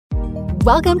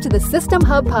Welcome to the System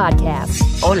Hub Podcast.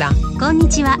 Hola.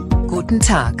 Konnichiwa. Guten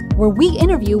Tag. Where we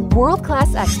interview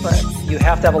world-class experts. You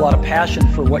have to have a lot of passion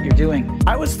for what you're doing.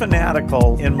 I was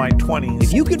fanatical in my 20s.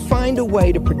 If you could find a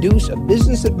way to produce a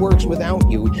business that works without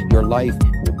you, your life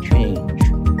would change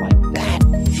like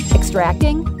that.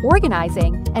 Extracting,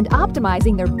 organizing, and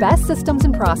optimizing their best systems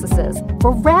and processes for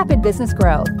rapid business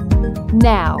growth.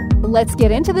 Now, let's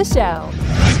get into the show.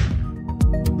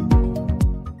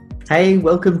 Hey,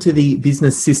 welcome to the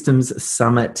Business Systems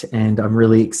Summit, and I'm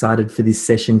really excited for this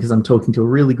session because I'm talking to a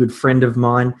really good friend of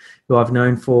mine who I've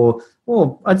known for,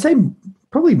 well, I'd say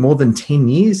probably more than 10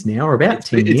 years now, or about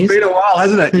 10 years. It's been a while,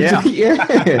 hasn't it? Yeah.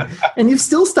 Yeah. And you've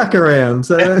still stuck around,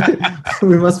 so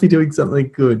we must be doing something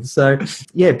good. So,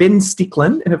 yeah, Ben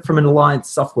Stickland from Alliance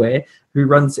Software, who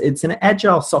runs, it's an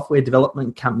agile software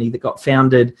development company that got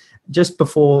founded just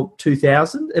before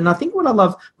 2000. And I think what I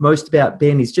love most about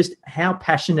Ben is just how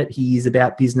passionate he is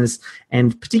about business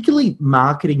and particularly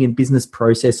marketing and business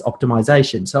process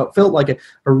optimization. So it felt like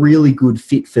a really good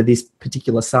fit for this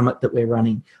particular summit that we're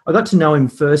running. I got to know him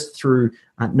first through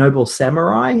Noble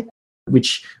Samurai,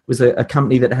 which was a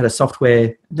company that had a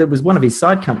software, that was one of his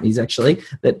side companies actually,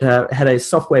 that had a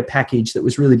software package that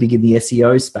was really big in the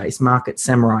SEO space. Market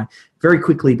Samurai very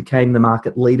quickly became the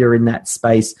market leader in that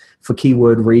space for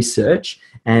keyword research.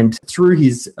 And through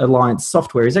his Alliance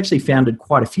Software, he's actually founded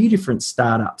quite a few different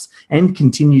startups and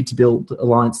continued to build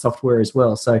Alliance Software as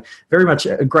well. So very much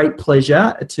a great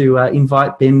pleasure to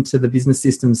invite Ben to the Business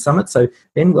Systems Summit. So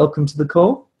Ben, welcome to the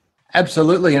call.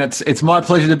 Absolutely, and it's my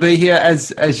pleasure to be here.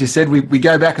 As you said, we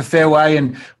go back a fair way,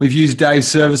 and we've used Dave's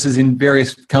services in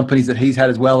various companies that he's had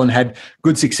as well, and had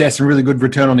good success and really good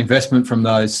return on investment from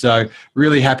those. So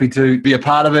really happy to be a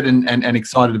part of it and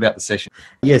excited about the session.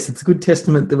 Yes, it's a good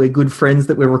testament that we're good friends,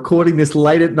 that we're recording this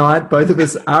late at night. Both of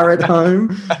us are at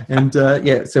home, and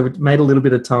so we made a little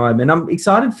bit of time. And I'm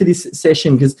excited for this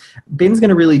session because Ben's going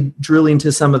to really drill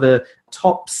into some of the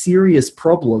top serious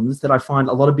problems that I find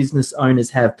a lot of business owners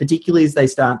have, particularly as they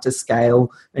start to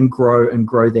scale and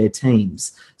grow their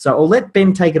teams. So I'll let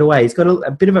Ben take it away. He's got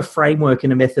a bit of a framework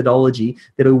and a methodology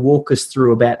that will walk us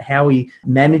through about how he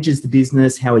manages the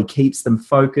business, how he keeps them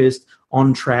focused,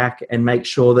 on track, and make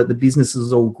sure that the business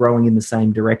is all growing in the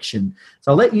same direction.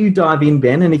 So I'll let you dive in,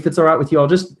 Ben, and if it's all right with you, I'll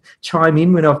just chime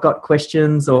in when I've got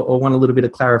questions or want a little bit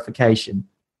of clarification.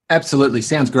 Absolutely.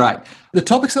 Sounds great. The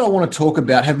topics that I want to talk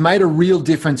about have made a real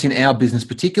difference in our business,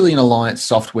 particularly in Alliance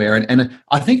Software. And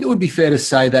I think it would be fair to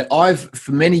say that I've,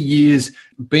 for many years,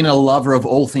 been a lover of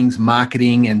all things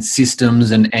marketing and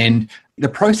systems. And the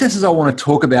processes I want to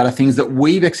talk about are things that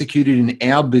we've executed in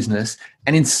our business.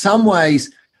 And in some ways,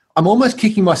 I'm almost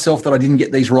kicking myself that I didn't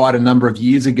get these right a number of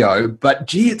years ago. But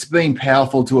gee, it's been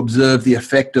powerful to observe the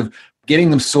effect of getting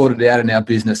them sorted out in our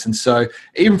business. And so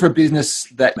even for a business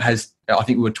that has, I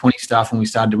think we were 20 staff when we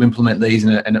started to implement these,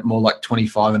 and at more like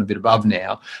 25 and a bit above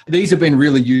now, these have been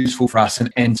really useful for us.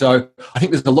 And so I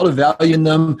think there's a lot of value in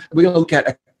them. We're going to look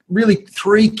at really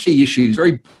three key issues.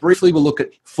 Very briefly, we'll look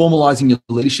at formalizing your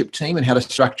leadership team and how to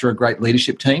structure a great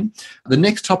leadership team. The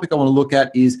next topic I want to look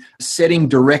at is setting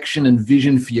direction and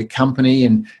vision for your company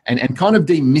and kind of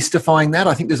demystifying that.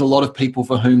 I think there's a lot of people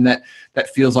for whom that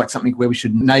feels like something where we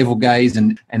should navel gaze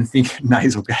and think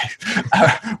nasal gaze.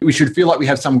 We should feel like we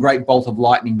have some great bolt of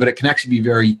lightning, but it can actually be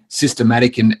very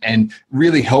systematic and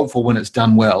really helpful when it's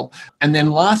done well. And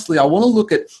then lastly, I want to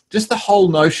look at just the whole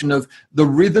notion of the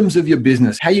rhythms of your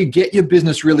business, how you get your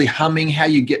business really humming, how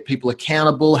you get people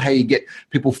accountable, how you get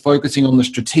people focusing on the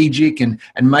strategic and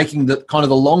making the kind of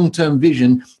the long-term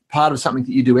vision part of something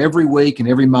that you do every week and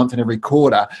every month and every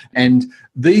quarter. And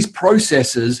these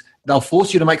processes, they'll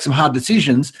force you to make some hard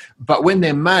decisions, but when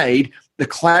they're made, the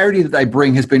clarity that they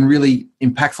bring has been really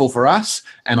impactful for us,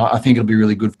 and I think it'll be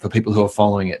really good for people who are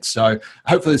following it. So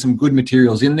hopefully there's some good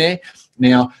materials in there.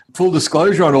 Now, full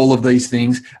disclosure on all of these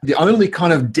things, the only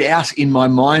kind of doubt in my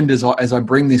mind as I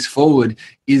bring this forward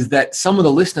is that some of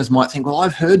the listeners might think, well,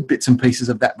 I've heard bits and pieces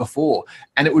of that before.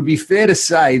 And it would be fair to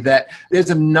say that there's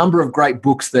a number of great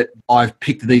books that I've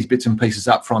picked these bits and pieces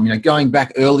up from, going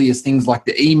back early as things like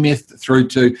The E-Myth through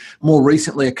to more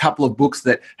recently a couple of books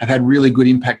that have had really good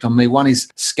impact on me. One is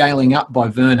Scaling Up by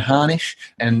Verne Harnish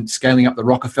and Scaling Up the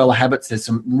Rockefeller Habits. There's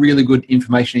some really good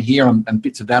information here and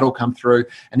bits of that will come through.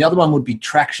 And the other one would be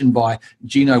Traction by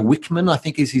Gino Wickman, I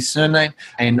think is his surname.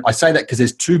 And I say that because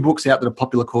there's two books out that are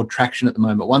popular called Traction at the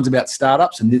moment. One's about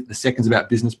startups and the second's about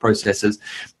business processes.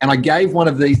 And I gave one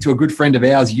of these to a good friend of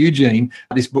ours, Eugene,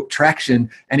 this book Traction,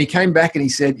 and he came back and he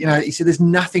said, there's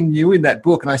nothing new in that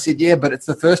book. And I said, yeah, but it's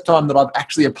the first time that I've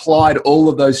actually applied all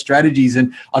of those strategies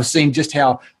and I've seen just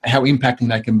how impacting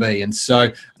they can be. And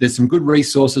so there's some good good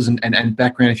resources and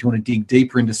background if you want to dig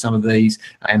deeper into some of these,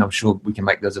 and I'm sure we can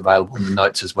make those available in the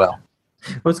notes as well.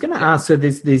 I was going to ask, so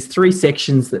there's 3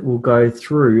 sections that we'll go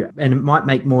through, and it might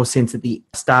make more sense at the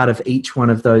start of each one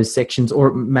of those sections,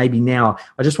 or maybe now.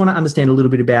 I just want to understand a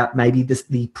little bit about maybe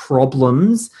the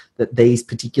problems that these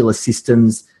particular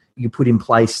systems you put in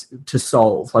place to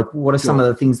solve. Like, what are some of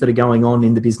the things that are going on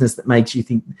in the business that makes you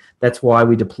think that's why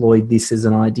we deployed this as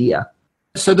an idea?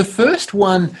 So the first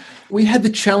one, we had the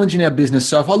challenge in our business.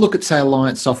 So if I look at, say,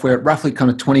 Alliance Software, roughly kind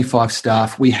of 25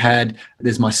 staff,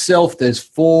 there's myself, there's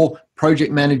 4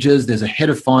 project managers, there's a head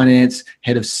of finance,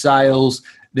 head of sales,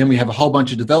 then we have a whole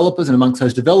bunch of developers, and amongst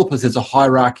those developers, there's a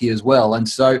hierarchy as well. And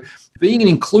so being an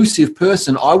inclusive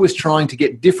person, I was trying to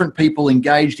get different people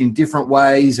engaged in different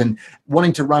ways and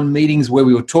wanting to run meetings where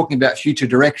we were talking about future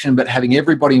direction, but having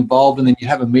everybody involved. And then you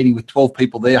have a meeting with 12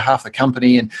 people there, half the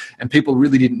company, and people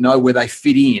really didn't know where they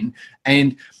fit in.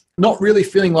 And not really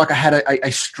feeling like I had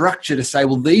a structure to say,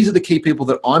 well, these are the key people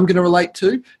that I'm going to relate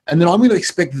to, and then I'm going to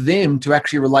expect them to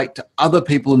actually relate to other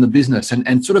people in the business.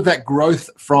 And sort of that growth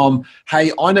from,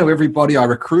 hey, I know everybody, I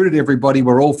recruited everybody,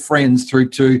 we're all friends, through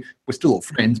to we're still all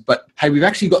friends, but hey, we've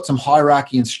actually got some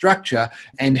hierarchy and structure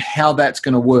and how that's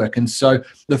going to work. And so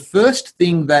the first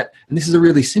thing that, and this is a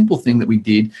really simple thing that we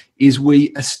did, is we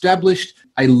established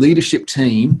a leadership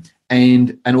team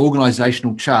and an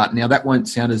organizational chart. Now, that won't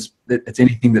sound as it's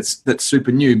anything that's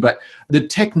super new, but the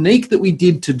technique that we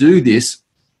did to do this,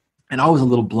 and I was a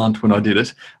little blunt when I did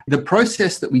it, the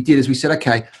process that we did is we said,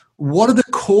 okay, what are the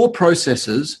core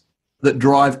processes that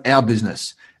drive our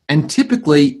business? And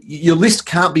typically, your list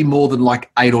can't be more than like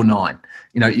 8 or 9.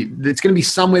 It's going to be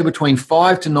somewhere between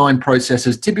 5 to 9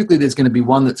 processes. Typically, there's going to be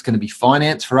one that's going to be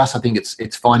finance. For us, I think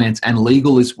it's finance and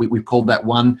legal is we've called that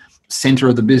one center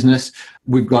of the business.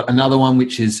 We've got another one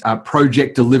which is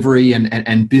project delivery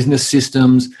and business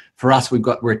systems. For us,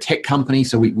 we're a tech company,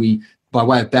 so we by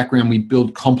way of background, we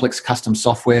build complex custom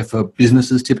software for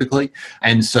businesses typically.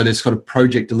 And so there's sort of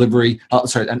project delivery.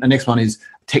 The next one is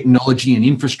technology and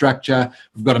infrastructure.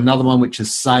 We've got another one which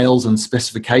is sales and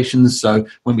specifications. So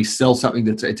when we sell something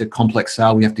it's a complex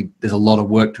sale, there's a lot of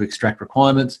work to extract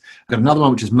requirements. We've got another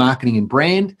one which is marketing and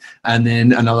brand, and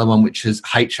then another one which is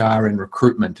HR and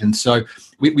recruitment. And so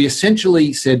we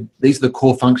essentially said these are the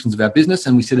core functions of our business,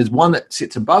 and we said there's one that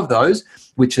sits above those,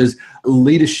 which is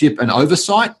leadership and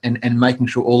oversight and making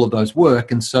sure all of those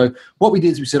work. And so what we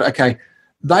did is we said, okay,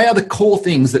 they are the core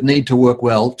things that need to work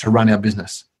well to run our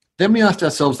business. Then we asked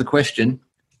ourselves the question,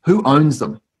 who owns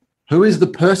them? Who is the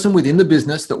person within the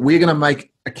business that we're going to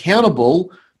make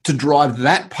accountable to drive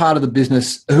that part of the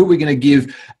business? Who are we going to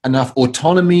give enough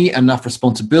autonomy, enough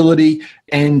responsibility?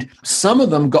 And some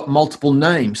of them got multiple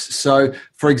names. So,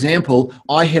 for example,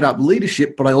 I head up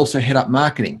leadership, but I also head up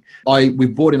marketing.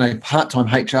 We've brought in a part-time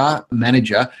HR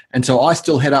manager, and so I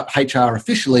still head up HR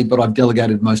officially, but I've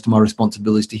delegated most of my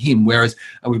responsibilities to him. Whereas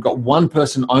we've got one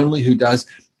person only who does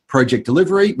project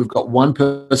delivery. We've got one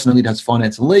person only does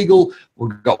finance and legal.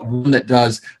 We've got one that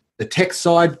does the tech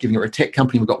side, giving it a tech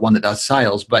company. We've got one that does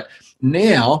sales. But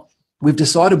now we've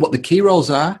decided what the key roles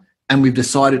are, and we've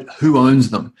decided who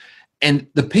owns them. And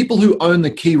the people who own the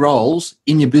key roles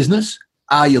in your business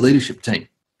are your leadership team.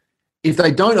 If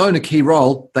they don't own a key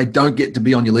role, they don't get to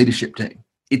be on your leadership team.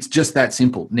 It's just that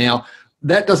simple. Now,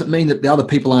 that doesn't mean that the other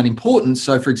people aren't important.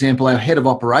 So, for example, our head of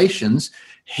operations,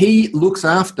 he looks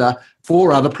after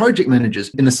 4 other project managers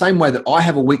in the same way that I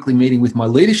have a weekly meeting with my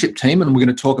leadership team, and we're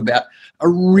going to talk about a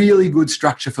really good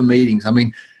structure for meetings. I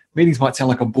mean, meetings might sound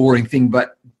like a boring thing,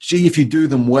 but gee, if you do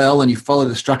them well and you follow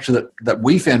the structure that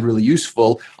we found really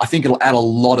useful, I think it'll add a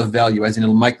lot of value, as in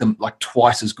it'll make them like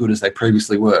twice as good as they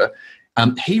previously were.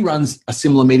 He runs a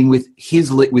similar meeting with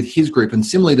his group, and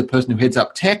similarly, the person who heads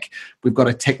up tech, we've got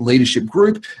a tech leadership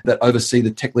group that oversee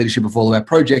the tech leadership of all of our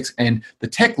projects, and the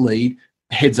tech lead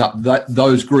heads up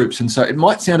those groups. And so it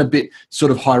might sound a bit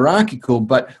sort of hierarchical,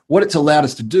 but what it's allowed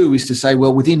us to do is to say,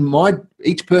 well, within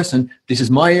each person, this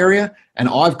is my area, and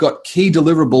I've got key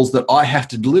deliverables that I have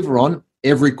to deliver on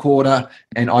every quarter,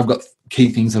 and I've got key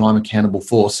things that I'm accountable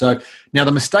for. So now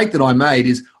the mistake that I made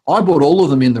is I brought all of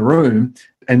them in the room,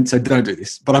 and so don't do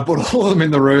this, but I brought all of them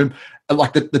in the room,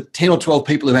 like the 10 or 12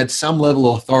 people who had some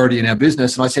level of authority in our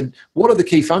business, and I said, what are the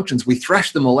key functions? We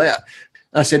thrashed them all out.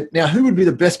 I said, now who would be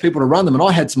the best people to run them? And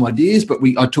I had some ideas, but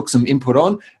I took some input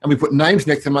on, and we put names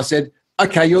next to them. I said,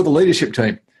 okay, you're the leadership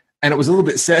team. And it was a little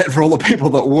bit sad for all the people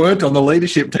that weren't on the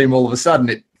leadership team all of a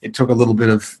sudden. It took a little bit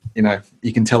of,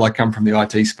 you can tell I come from the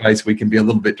IT space. We can be a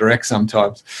little bit direct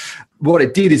sometimes. What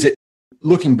it did is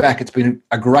looking back, it's been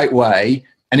a great way.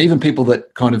 And even people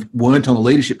that kind of weren't on the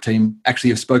leadership team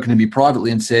actually have spoken to me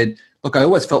privately and said, look, I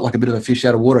always felt like a bit of a fish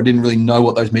out of water. I didn't really know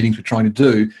what those meetings were trying to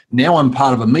do. Now I'm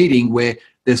part of a meeting where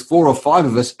there's 4 or 5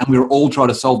 of us and we're all trying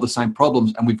to solve the same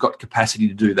problems, and we've got capacity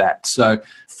to do that. So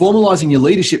formalizing your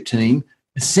leadership team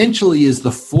essentially is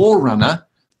the forerunner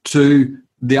to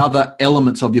the other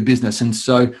elements of your business. And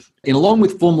so along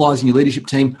with formalizing your leadership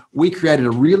team, we created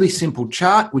a really simple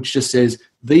chart which just says,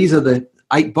 these are the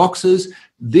 8 boxes,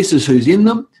 this is who's in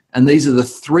them, and these are the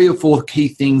 3 or 4 key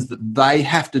things that they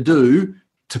have to do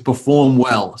to perform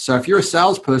well. So if you're a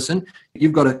salesperson,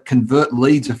 you've got to convert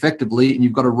leads effectively, and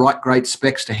you've got to write great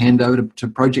specs to hand over to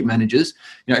project managers.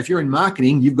 If you're in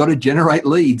marketing, you've got to generate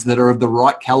leads that are of the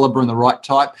right caliber and the right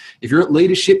type. If you're at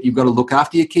leadership, you've got to look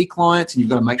after your key clients, and you've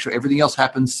got to make sure everything else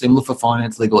happens, similar for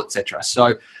finance, legal, etc.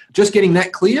 So just getting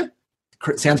that clear.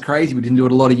 Sounds crazy. We didn't do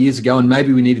it a lot of years ago, and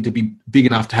maybe we needed to be big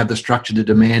enough to have the structure to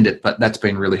demand it, but that's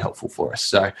been really helpful for us.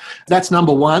 So that's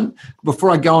number one. Before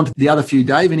I go on to the other few,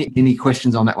 Dave, any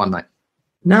questions on that one, mate?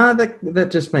 No, that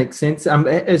just makes sense.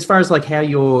 As far as like how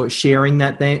you're sharing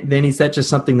that, then is that just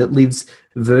something that lives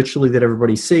virtually that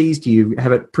everybody sees? Do you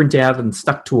have it print out and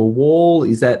stuck to a wall?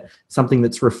 Is that something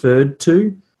that's referred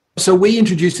to? So we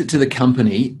introduced it to the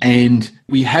company, and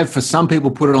we have, for some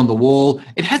people, put it on the wall.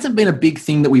 It hasn't been a big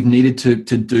thing that we've needed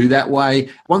to do that way.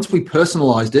 Once we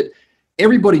personalized it,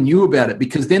 everybody knew about it,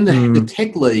 because then the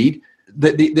tech lead,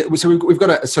 so we've got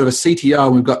a sort of a CTO,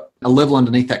 and we've got a level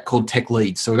underneath that called tech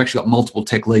leads. So we've actually got multiple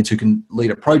tech leads who can lead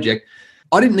a project.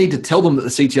 I didn't need to tell them that the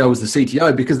CTO was the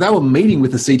CTO, because they were meeting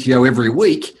with the CTO every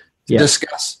week to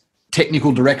discuss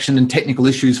technical direction and technical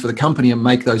issues for the company and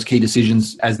make those key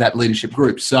decisions as that leadership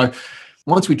group. So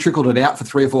once we trickled it out for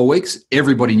 3 or 4 weeks,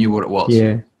 everybody knew what it was.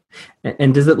 Yeah.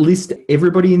 And does it list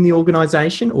everybody in the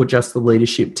organization or just the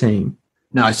leadership team?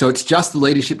 No, so it's just the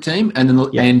leadership team. And then,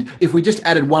 and if we just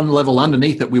added one level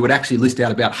underneath it, we would actually list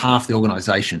out about half the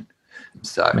organization.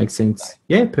 So makes sense.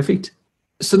 Yeah, perfect.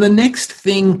 So the next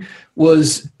thing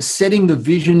was setting the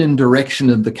vision and direction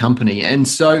of the company. And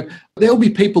so there'll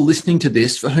be people listening to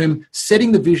this for whom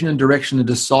setting the vision and direction and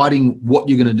deciding what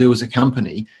you're going to do as a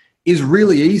company is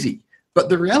really easy. But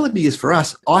the reality is, for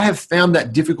us, I have found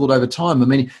that difficult over time. I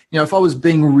mean, if I was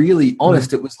being really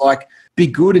honest, it was like, be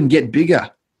good and get bigger.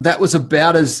 That was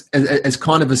about as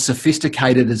kind of as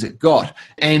sophisticated as it got.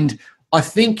 And I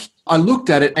think I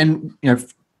looked at it, and,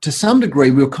 to some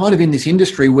degree, we were kind of in this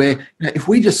industry where if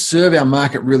we just serve our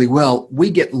market really well,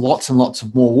 we get lots and lots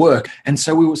of more work. And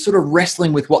so we were sort of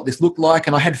wrestling with what this looked like.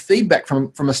 And I had feedback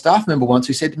from a staff member once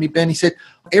who said to me, Ben, he said,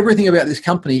 everything about this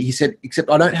company, he said, except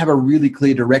I don't have a really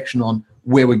clear direction on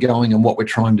where we're going and what we're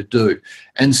trying to do.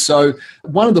 And so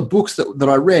one of the books that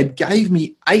I read gave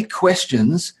me 8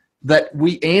 questions that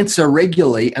we answer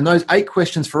regularly. And those 8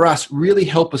 questions for us really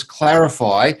help us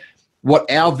clarify what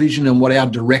our vision and what our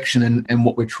direction and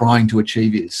what we're trying to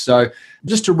achieve is. So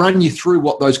just to run you through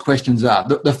what those questions are.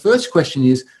 The first question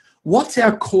is, what's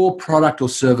our core product or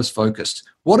service focused?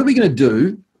 What are we going to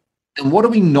do and what are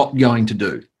we not going to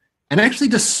do? And actually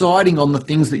deciding on the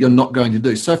things that you're not going to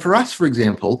do. So for us, for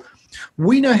example,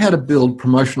 we know how to build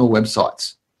promotional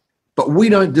websites, but we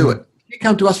don't do it. If you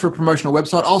come to us for a promotional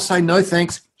website, I'll say, no,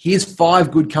 thanks. Here's 5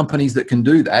 good companies that can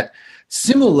do that.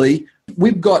 Similarly,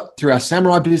 we've got, through our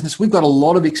Samurai business, we've got a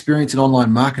lot of experience in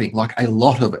online marketing, like a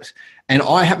lot of it. And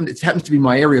it happens to be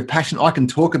my area of passion. I can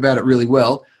talk about it really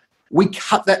well. We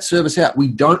cut that service out. We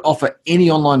don't offer any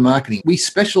online marketing. We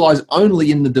specialize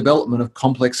only in the development of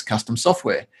complex custom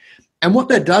software. And what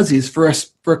that does is, for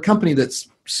a company that's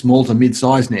small to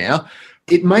mid-size now,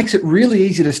 it makes it really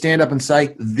easy to stand up and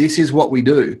say, this is what we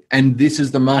do, and this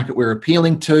is the market we're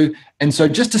appealing to. And so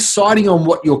just deciding on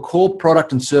what your core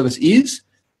product and service is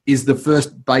the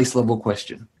first base level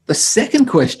question. The second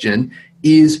question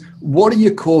is, what are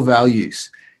your core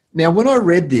values? Now, when I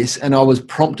read this and I was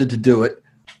prompted to do it,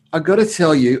 I got to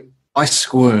tell you, I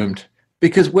squirmed,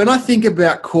 because when I think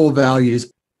about core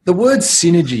values, the word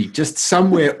synergy just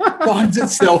somewhere finds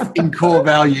itself in core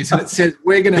values, and it says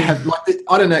we're going to have,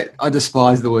 I don't know, I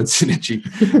despise the word synergy.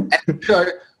 And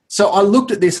so I looked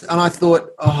at this and I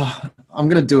thought, I'm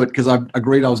going to do it, because I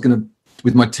agreed I was going to,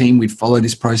 with my team, we'd follow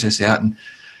this process out. And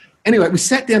anyway, we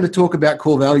sat down to talk about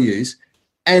core values,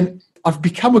 and I've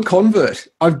become a convert.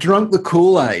 I've drunk the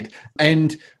Kool-Aid.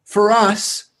 And for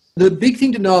us, the big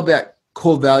thing to know about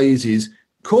core values is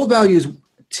core values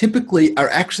typically are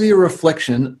actually a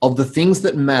reflection of the things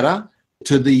that matter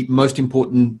to the most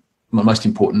important, I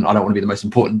don't want to be the most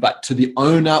important, but to the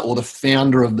owner or the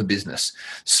founder of the business.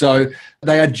 So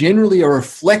they are generally a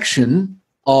reflection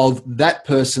of that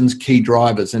person's key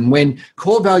drivers. And when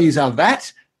core values are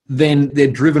that, then they're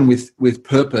driven with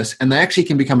purpose, and they actually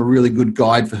can become a really good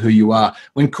guide for who you are.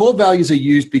 When core values are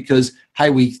used because, hey,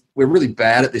 we're really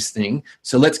bad at this thing,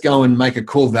 so let's go and make a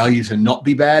core value to not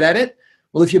be bad at it.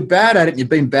 Well, if you're bad at it, you've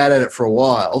been bad at it for a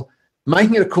while,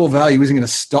 making it a core value isn't going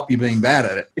to stop you being bad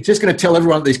at it. It's just going to tell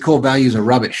everyone that these core values are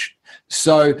rubbish.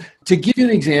 So to give you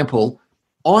an example,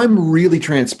 I'm really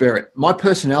transparent. My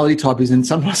personality type is, and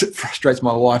sometimes it frustrates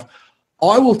my wife,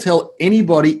 I will tell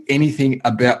anybody anything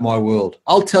about my world.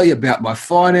 I'll tell you about my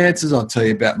finances. I'll tell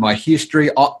you about my history.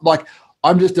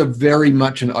 I'm just a very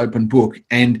much an open book.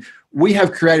 And we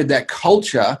have created that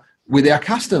culture with our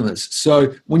customers.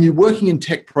 So when you're working in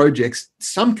tech projects,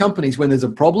 some companies, when there's a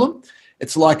problem,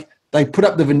 it's like they put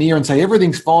up the veneer and say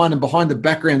everything's fine, and behind the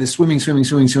background there's swimming.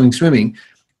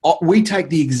 We take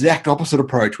the exact opposite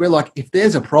approach. We're like, if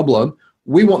there's a problem,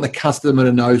 we want the customer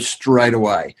to know straight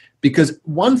away, because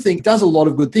one thing does a lot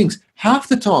of good things. Half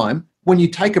the time, when you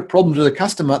take a problem to the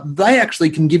customer, they actually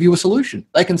can give you a solution.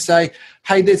 They can say,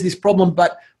 hey, there's this problem,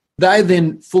 but they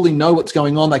then fully know what's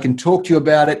going on. They can talk to you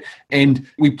about it, and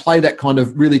we play that kind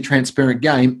of really transparent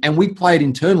game, and we play it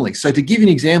internally. So to give you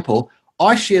an example,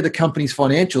 I share the company's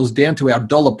financials down to our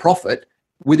dollar profit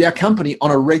with our company on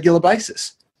a regular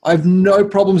basis. I have no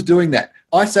problems doing that.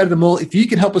 I say to them all, if you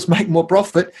can help us make more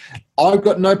profit, I've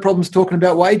got no problems talking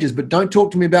about wages, but don't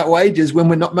talk to me about wages when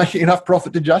we're not making enough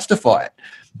profit to justify it.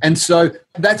 And so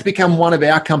that's become one of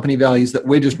our company values, that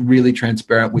we're just really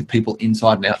transparent with people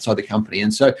inside and outside the company.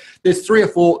 And so there's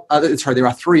there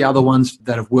are three other ones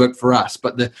that have worked for us.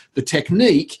 But the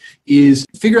technique is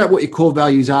figure out what your core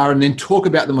values are and then talk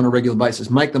about them on a regular basis.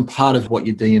 Make them part of what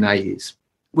your DNA is.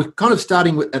 We're kind of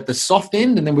starting at the soft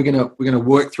end, and then we're going to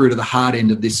work through to the hard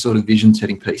end of this sort of vision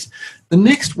setting piece. The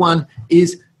next one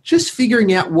is just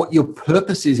figuring out what your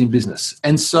purpose is in business.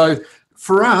 And so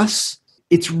for us,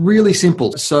 it's really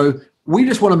simple. So we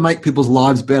just want to make people's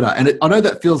lives better. And I know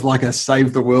that feels like a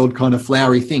save the world kind of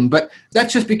flowery thing, but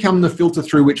that's just become the filter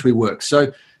through which we work.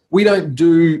 So we don't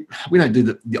do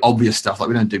the obvious stuff. Like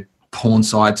we don't do porn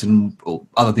sites and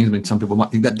other things. I mean, some people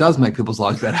might think that does make people's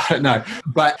lives better. I don't know.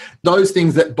 But those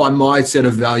things that by my set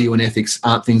of value and ethics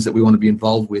aren't things that we want to be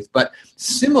involved with. But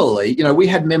similarly, we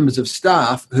had members of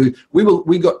staff who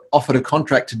we got offered a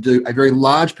contract to do a very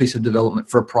large piece of development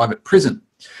for a private prison.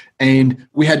 And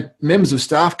we had members of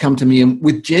staff come to me and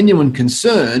with genuine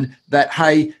concern that,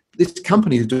 hey, this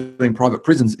company is doing private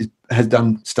prisons, has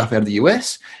done stuff out of the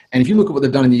US. And if you look at what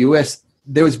they've done in the US,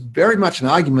 there was very much an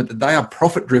argument that they are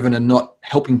profit-driven and not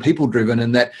helping people-driven,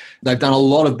 and that they've done a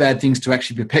lot of bad things to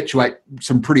actually perpetuate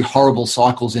some pretty horrible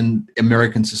cycles in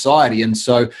American society. And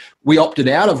so we opted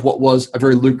out of what was a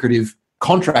very lucrative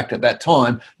contract at that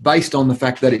time based on the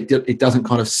fact that it doesn't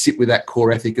kind of sit with that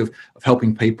core ethic of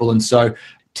helping people. And so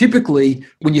typically,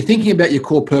 when you're thinking about your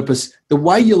core purpose, the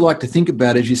way you like to think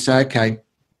about it is you say, okay,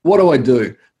 what do I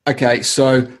do? Okay,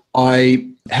 so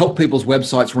I help people's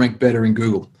websites rank better in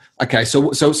Google. Okay, so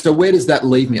where does that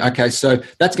leave me? Okay, so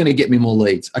that's going to get me more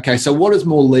leads. Okay, so what does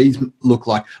more leads look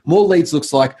like? More leads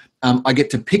looks like I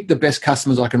get to pick the best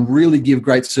customers I can really give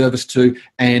great service to,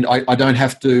 and I don't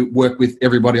have to work with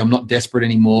everybody. I'm not desperate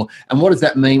anymore. And what does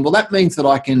that mean? Well, that means that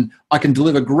I can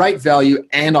deliver great value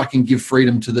and I can give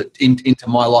freedom to into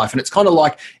my life. And it's kind of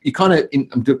like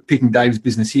I'm picking Dave's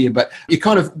business here, but you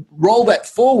kind of roll that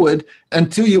forward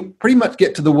until you pretty much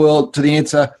get to the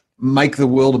answer, make the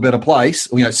world a better place,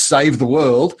 or, save the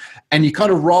world. And you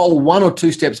kind of roll one or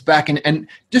two steps back and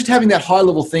just having that high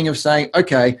level thing of saying,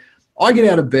 okay, I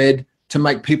get out of bed to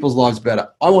make people's lives better.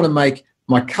 I want to make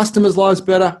my customers' lives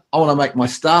better. I want to make my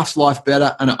staff's life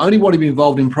better. And I only want to be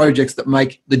involved in projects that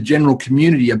make the general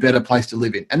community a better place to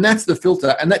live in. And that's the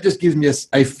filter. And that just gives me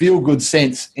a feel-good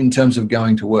sense in terms of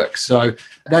going to work. So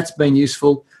that's been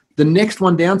useful. The next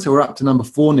one down, so we're up to number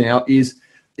 4 now, is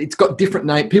it's got different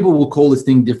names. People will call this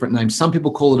thing different names. Some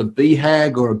people call it a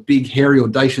BHAG or a big, hairy,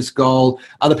 audacious goal.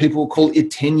 Other people will call it a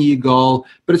 10-year goal.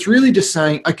 But it's really just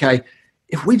saying, okay,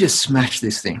 if we just smash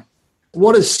this thing,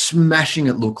 what does smashing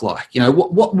it look like?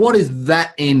 What is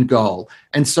that end goal?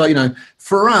 And so,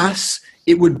 for us,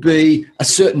 it would be a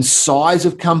certain size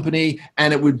of company,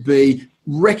 and it would be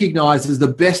recognized as the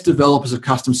best developers of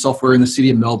custom software in the city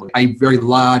of Melbourne, a very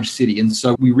large city. And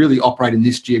so we really operate in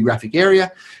this geographic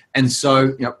area. And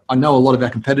so, I know a lot of our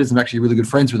competitors, I'm actually really good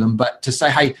friends with them, but to say,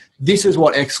 hey, this is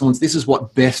what excellence, this is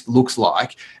what best looks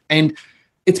like. And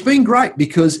it's been great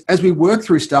because as we work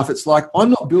through stuff, it's like, I'm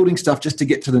not building stuff just to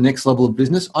get to the next level of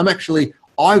business.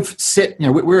 I've set,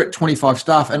 we're at 25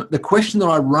 staff. And the question that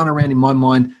I run around in my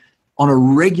mind on a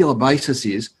regular basis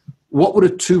is, what would a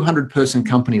 200-person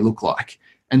company look like?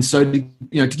 And so, to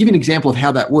give you an example of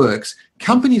how that works,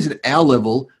 companies at our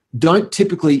level don't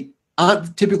typically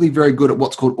aren't typically very good at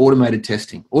what's called automated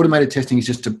testing. Automated testing is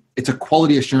just it's a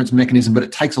quality assurance mechanism, but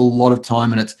it takes a lot of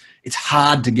time and it's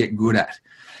hard to get good at.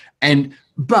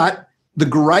 But the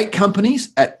great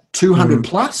companies at 200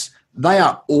 plus, they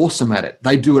are awesome at it.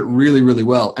 They do it really, really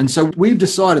well. And so we've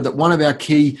decided that one of our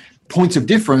key points of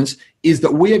difference is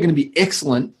that we are going to be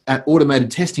excellent at automated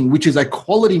testing, which is a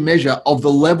quality measure of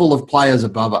the level of players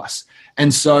above us.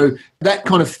 And so that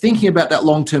kind of thinking about that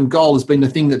long-term goal has been the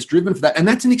thing that's driven for that. And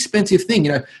that's an expensive thing.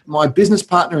 You know, my business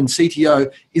partner and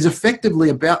CTO is effectively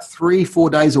about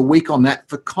 3-4 days a week on that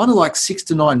for kind of like 6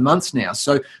 to 9 months now.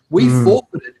 So we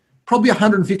forfeited probably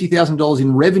 $150,000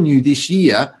 in revenue this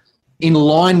year in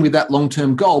line with that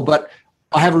long-term goal. But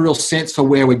I have a real sense for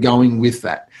where we're going with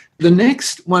that. The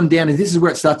next one down, and this is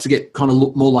where it starts to get kind of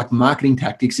look more like marketing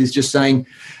tactics, is just saying,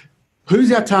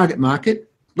 who's our target market?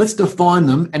 Let's define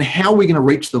them, and how are we going to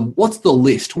reach them? What's the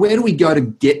list? Where do we go to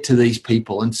get to these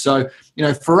people? And so, you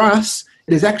know, for us,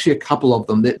 there's actually a couple of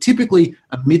them. That typically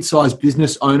a mid-sized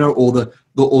business owner or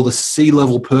the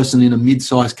C-level person in a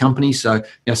mid-sized company. So, you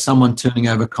know, someone turning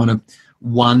over kind of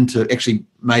 1 to actually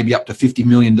maybe up to $50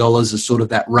 million is sort of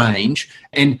that range.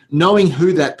 And knowing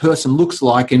who that person looks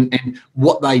like and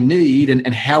what they need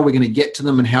and how we're going to get to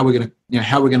them and how we're going to, you know,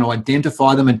 how we're going to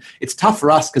identify them. And it's tough for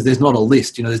us because there's not a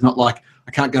list. You know, there's not like,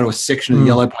 I can't go to a section of the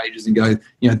yellow pages and go,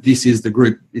 you know, this is the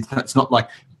group. It's not like,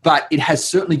 but it has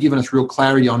certainly given us real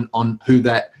clarity on who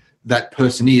that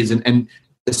person is. And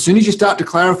as soon as you start to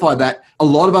clarify that, a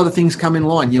lot of other things come in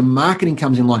line. Your marketing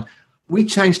comes in line. We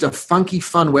changed a funky,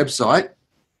 fun website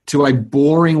to a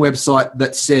boring website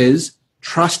that says,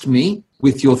 trust me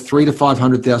with your $300,000 to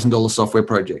 $500,000 software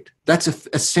project. That's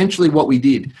essentially what we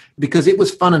did, because it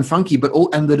was fun and funky,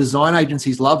 and the design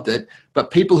agencies loved it. But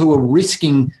people who were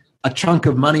risking a chunk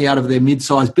of money out of their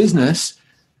mid-sized business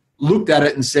looked at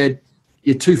it and said,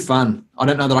 you're too fun. I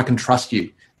don't know that I can trust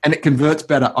you. And it converts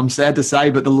better. I'm sad to say,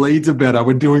 but the leads are better.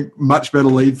 We're doing much better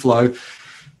lead flow,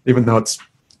 even though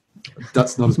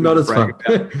that's not as fun.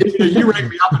 You rang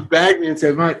me up and bagged me and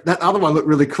said, mate, that other one looked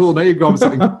really cool. Now you've gone with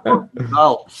something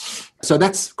dull. So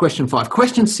that's question 5.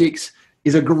 Question 6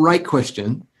 is a great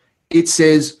question. It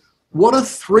says, what are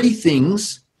 3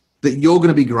 things that you're going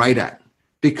to be great at?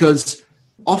 Because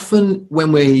often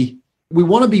when we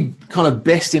want to be kind of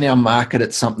best in our market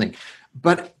at something,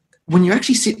 but when you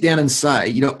actually sit down and say,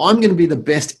 you know, I'm going to be the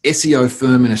best SEO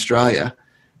firm in Australia,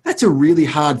 that's a really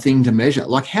hard thing to measure.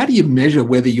 Like, how do you measure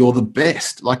whether you're the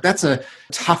best? Like, that's a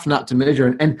tough nut to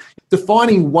measure. And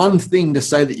defining one thing to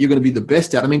say that you're going to be the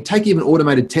best at, I mean, take even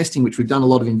automated testing, which we've done a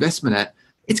lot of investment at,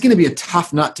 it's going to be a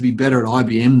tough nut to be better at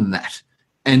IBM than that.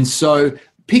 And so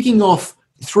picking off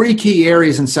 3 key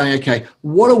areas and saying, okay,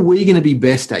 what are we going to be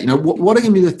best at? You know, what are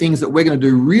going to be the things that we're going to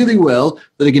do really well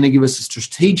that are going to give us a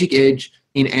strategic edge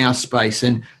in our space?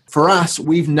 And for us,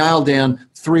 we've nailed down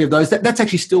 3 of those. That's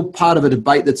actually still part of a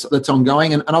debate that's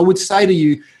ongoing. And I would say to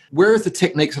you, where are the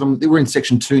techniques? We're in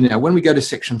section 2 now. When we go to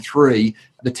section 3,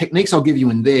 the techniques I'll give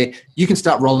you in there, you can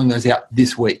start rolling those out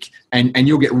this week, and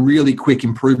you'll get really quick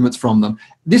improvements from them.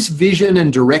 This vision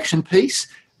and direction piece,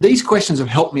 these questions have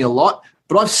helped me a lot,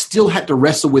 but I've still had to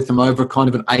wrestle with them over kind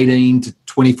of an 18 to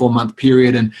 24-month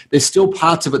period, and there's still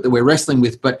parts of it that we're wrestling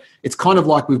with, but it's kind of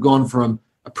like we've gone from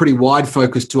a pretty wide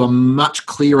focus to a much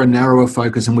clearer, narrower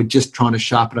focus, and we're just trying to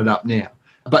sharpen it up now.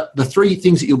 But the 3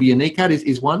 things that you'll be unique at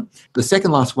is 1. The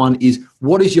second last one is,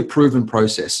 what is your proven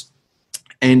process?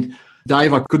 And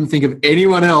Dave, I couldn't think of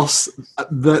anyone else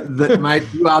that mate,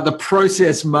 you are the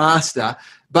process master.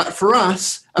 But for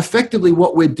us, effectively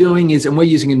what we're doing is, and we're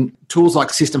using tools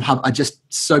like System Hub are just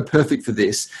so perfect for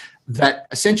this, that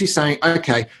essentially saying,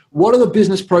 okay, what are the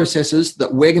business processes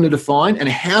that we're going to define, and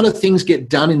how do things get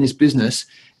done in this business?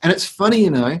 And it's funny, you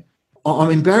know,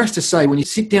 I'm embarrassed to say, when you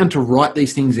sit down to write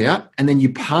these things out and then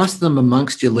you pass them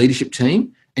amongst your leadership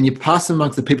team and you pass them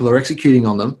amongst the people who are executing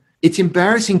on them, it's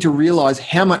embarrassing to realize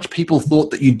how much people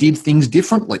thought that you did things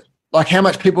differently. Like how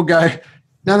much people go,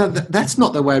 no, that's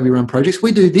not the way we run projects.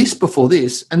 We do this before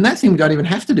this, and that thing we don't even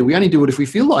have to do. We only do it if we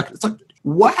feel like it. It's like,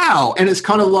 wow. And it's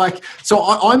kind of like, so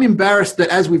I'm embarrassed that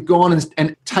as we've gone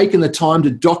and taken the time to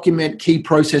document key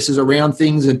processes around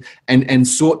things and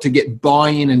sought to get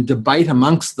buy-in and debate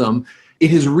amongst them, it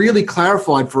has really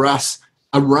clarified for us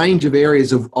a range of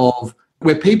areas of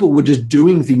where people were just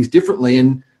doing things differently.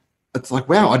 And it's like,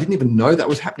 wow, I didn't even know that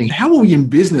was happening. How are we in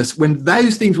business when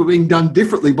those things were being done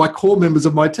differently by core members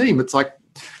of my team? It's like,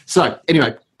 so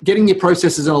anyway, getting your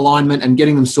processes in alignment and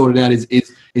getting them sorted out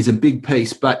is a big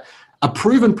piece. But a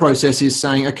proven process is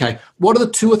saying, okay, what are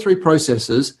the 2 or 3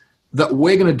 processes that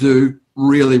we're going to do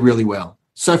really, really well?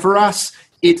 So for us,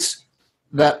 it's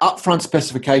that upfront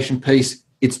specification piece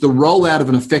It's the rollout of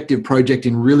an effective project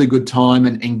in really good time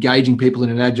and engaging people in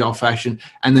an agile fashion.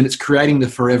 And then it's creating the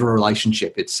forever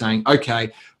relationship. It's saying,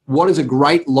 okay, what does a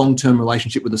great long-term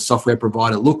relationship with a software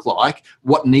provider look like?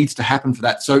 What needs to happen for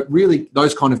that? So really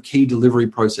those kind of key delivery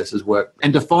processes work,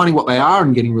 and defining what they are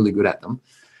and getting really good at them.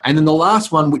 And then the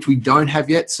last one, which we don't have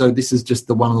yet, so this is just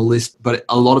the one on the list, but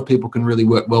a lot of people can really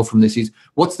work well from this, is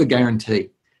what's the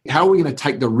guarantee? How are we going to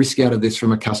take the risk out of this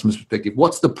from a customer's perspective?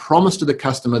 What's the promise to the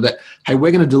customer that, hey,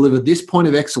 we're going to deliver this point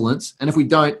of excellence, and if we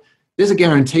don't, there's a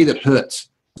guarantee that hurts.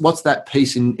 What's that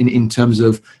piece in terms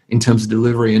of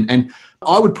delivery? And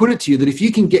I would put it to you that if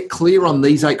you can get clear on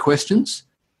these 8 questions,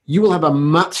 you will have a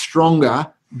much stronger,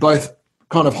 both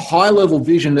kind of high-level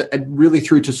vision and really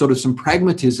through to sort of some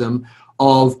pragmatism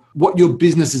of what your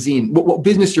business is in, what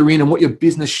business you're in, and what your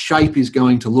business shape is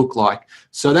going to look like.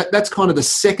 So that's kind of the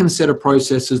second set of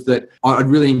processes that I'd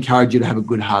really encourage you to have a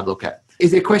good hard look at.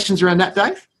 Is there questions around that,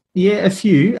 Dave? Yeah, a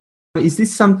few. Is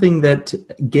this something that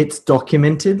gets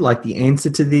documented, like the answer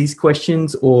to these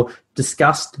questions, or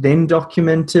discussed then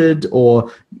documented,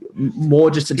 or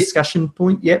more just a discussion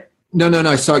point? Yep.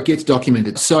 No. So it gets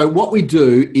documented. So what we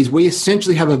do is we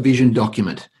essentially have a vision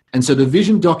document. And so the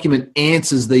vision document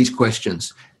answers these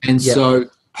questions. And so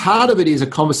part of it is a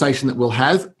conversation that we'll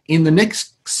have. In the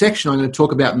next section, I'm going to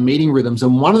talk about meeting rhythms.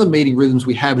 And one of the meeting rhythms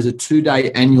we have is a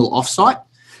 2-day annual offsite.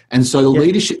 And so the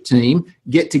leadership team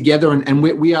get together, and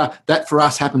we are, that for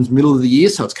us happens middle of the year,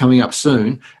 so it's coming up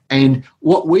soon. And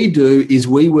what we do is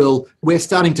we're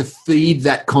starting to feed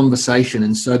that conversation.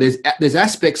 And so there's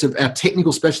aspects of our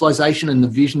technical specialization and the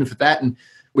vision for that. And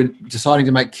we're deciding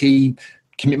to make key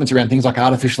commitments around things like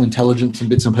artificial intelligence and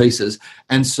bits and pieces.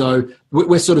 And so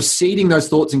we're sort of seeding those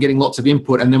thoughts and getting lots of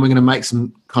input, and then we're going to make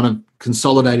some kind of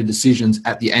consolidated decisions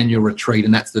at the annual retreat.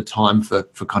 And that's the time for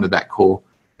kind of that core.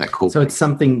 So it's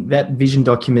something, that vision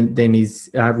document then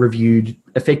is reviewed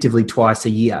effectively twice a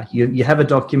year. You have a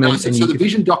document. So the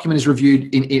vision document is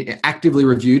reviewed, actively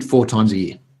reviewed 4 times a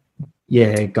year.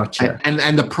 Yeah, gotcha.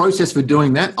 And the process for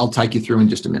doing that, I'll take you through in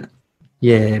just a minute.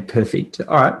 Yeah, perfect.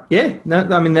 All right. Yeah, no,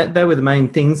 I mean, they were the main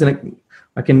things, and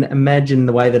I can imagine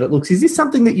the way that it looks. Is this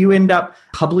something that you end up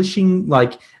publishing,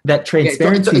 like that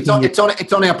transparency? Yeah,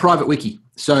 it's on our private wiki.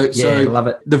 So I love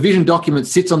it. The vision document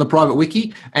sits on the private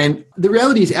wiki, and the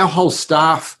reality is our whole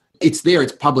staff, it's there,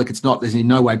 it's public, it's not, there's in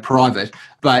no way private,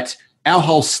 but our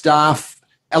whole staff,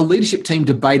 our leadership team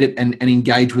debate it and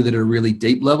engage with it at a really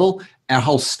deep level. Our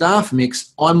whole staff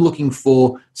mix, I'm looking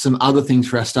for some other things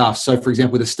for our staff. So for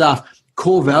example, with the staff,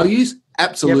 core values,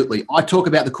 absolutely. Yep. I talk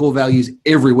about the core values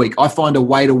every week. I find a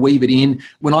way to weave it in.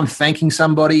 When I'm thanking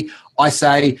somebody, I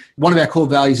say one of our core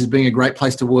values is being a great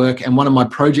place to work, and one of my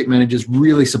project managers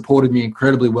really supported me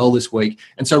incredibly well this week.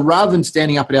 And so rather than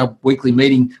standing up at our weekly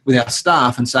meeting with our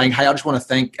staff and saying, hey, I just want to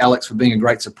thank Alex for being a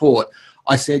great support,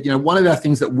 I said, one of our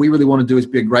things that we really want to do is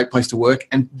be a great place to work.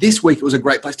 And this week it was a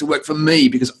great place to work for me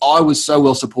because I was so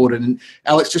well supported. And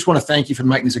Alex, just want to thank you for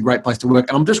making this a great place to work.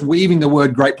 And I'm just weaving the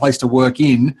word great place to work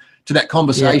in to that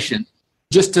conversation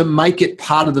just to make it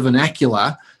part of the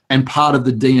vernacular and part of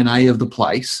the DNA of the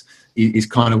place is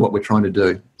kind of what we're trying to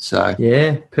do. So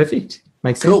yeah, perfect.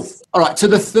 Makes sense. Cool. All right. So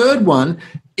the third one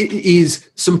is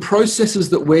some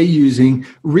processes that we're using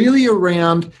really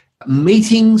around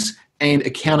meetings and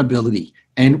accountability.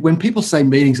 And when people say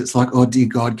meetings, it's like, oh, dear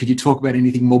God, could you talk about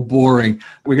anything more boring?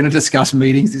 We're going to discuss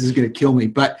meetings. This is going to kill me.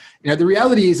 But the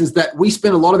reality is that we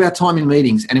spend a lot of our time in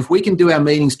meetings. And if we can do our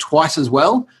meetings twice as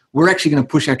well, we're actually going to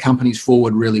push our companies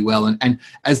forward really well. And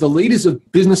as the leaders of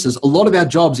businesses, a lot of our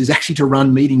jobs is actually to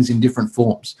run meetings in different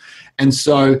forms. And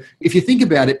so if you think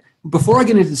about it, before I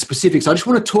get into the specifics, I just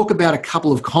want to talk about a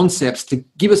couple of concepts to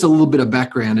give us a little bit of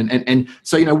background. And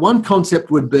so, one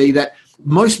concept would be that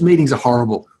most meetings are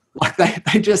horrible. Like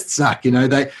they just suck,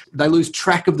 they lose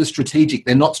track of the strategic.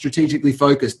 They're not strategically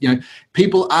focused.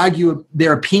 People argue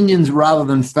their opinions rather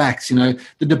than facts. The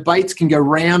debates can go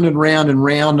round and round and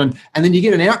round and then you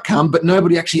get an outcome, but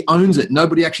nobody actually owns it.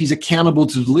 Nobody actually is accountable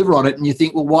to deliver on it. And you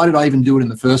think, well, why did I even do it in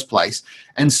the first place?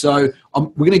 And so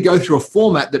we're going to go through a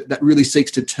format that really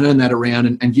seeks to turn that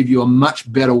around and give you a much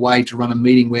better way to run a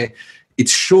meeting where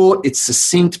it's short, it's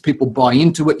succinct, people buy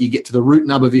into it, you get to the root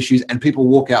nub of issues, and people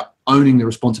walk out owning the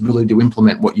responsibility to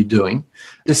implement what you're doing.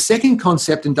 The second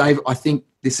concept, and Dave, I think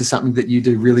this is something that you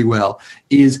do really well,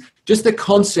 is just the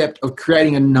concept of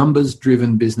creating a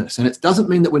numbers-driven business. And it doesn't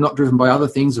mean that we're not driven by other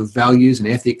things of values and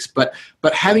ethics, but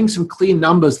having some clear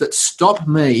numbers that stop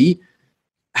me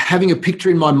having a picture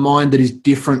in my mind that is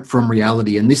different from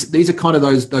reality. And these are kind of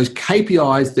those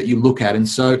KPIs that you look at. And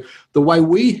so the way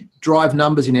we drive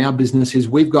numbers in our business is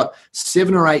we've got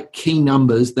 7 or 8 key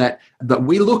numbers that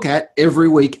we look at every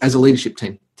week as a leadership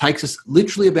team. Takes us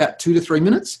literally about 2 to 3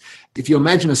 minutes. If you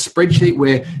imagine a spreadsheet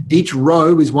where each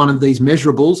row is one of these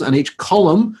measurables and each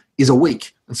column is a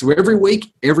week. And so every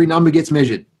week, every number gets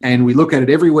measured, and we look at it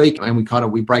every week and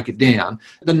we break it down.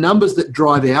 The numbers that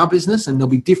drive our business, and there'll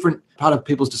be different, part of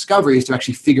people's discovery is to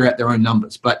actually figure out their own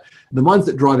numbers. But the ones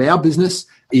that drive our business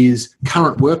is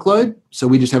current workload. So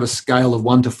we just have a scale of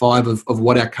 1 to 5 of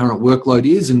what our current workload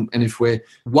is. And if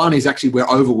 1 is actually we're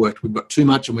overworked, we've got too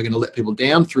much and we're going to let people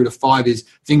down, through to 5 is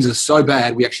things are so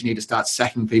bad we actually need to start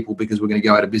sacking people because we're going to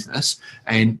go out of business,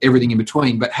 and everything in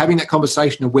between. But having that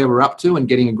conversation of where we're up to and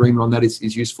getting agreement on that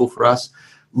is useful for us.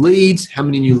 Leads, how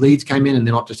many new leads came in, and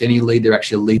they're not just any lead, they're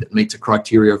actually a lead that meets a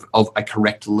criteria of a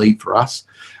correct lead for us.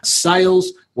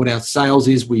 Sales, what our sales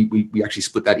is, we actually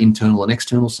split that internal and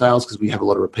external sales because we have a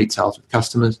lot of repeat sales with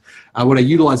customers. What our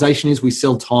utilization is, we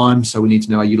sell time, so we need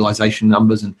to know our utilization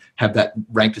numbers and have that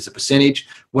ranked as a percentage.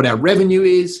 What our revenue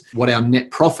is, what our net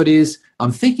profit is.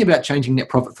 I'm thinking about changing net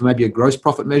profit for maybe a gross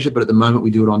profit measure, but at the moment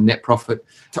we do it on net profit.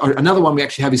 So another one we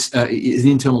actually have is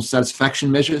the internal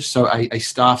satisfaction measure, so a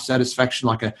staff satisfaction,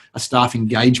 like a staff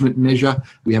engagement measure.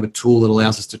 We have a tool that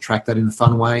allows us to track that in a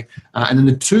fun way. And then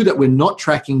the two that we're not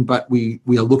tracking, but we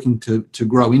are looking to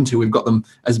grow into, we've got them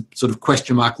as sort of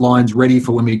question mark lines ready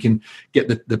for when we can get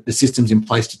the systems in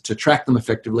place to track them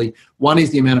effectively. One is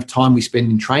the amount of time we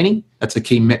spend in training. That's a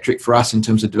key metric for us in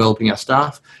terms of developing our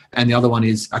staff. And the other one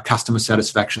is a customer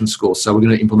satisfaction score. So we're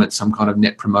going to implement some kind of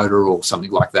net promoter or something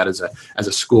like that as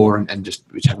a score, and just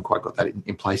which haven't quite got that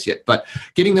in place yet. But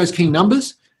getting those key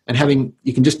numbers and having,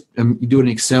 you can just you do it in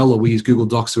Excel, or we use Google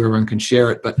Docs so everyone can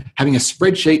share it. But having a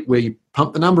spreadsheet where you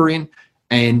pump the number in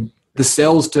and the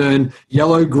cells turn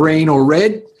yellow, green, or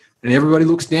red, and everybody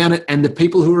looks down at, and the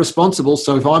people who are responsible.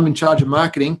 So if I'm in charge of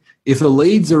marketing, if the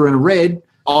leads are in red,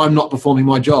 I'm not performing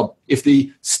my job. If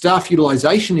the staff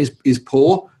utilization is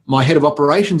poor, my head of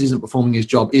operations isn't performing his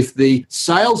job. If the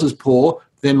sales is poor,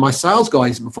 then my sales guy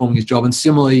isn't performing his job. And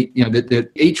similarly, that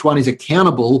each one is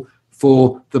accountable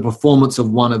for the performance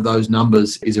of one of those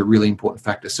numbers is a really important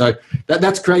factor. So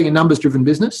that's creating a numbers-driven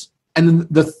business. And then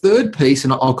the third piece,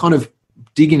 and I'll kind of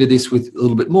dig into this with a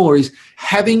little bit more, is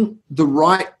having the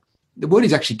word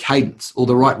is actually cadence, or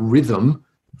the right rhythm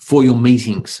for your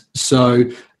meetings. So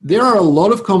there are a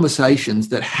lot of conversations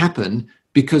that happen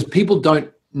because people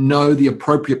don't know the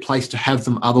appropriate place to have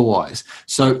them otherwise.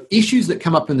 So issues that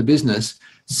come up in the business,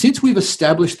 since we've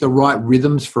established the right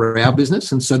rhythms for our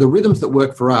business, and so the rhythms that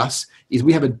work for us is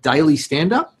we have a daily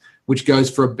stand-up, which goes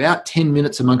for about 10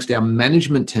 minutes amongst our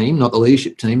management team, not the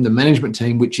leadership team, the management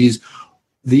team, which is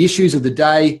the issues of the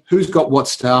day, who's got what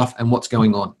staff and what's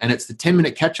going on. And it's the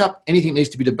 10-minute catch-up. Anything needs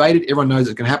to be debated. Everyone knows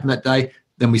it's going to happen that day.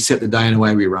 Then we set the day and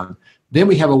away we run. Then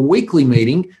we have a weekly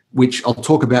meeting, which I'll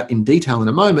talk about in detail in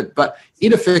a moment, but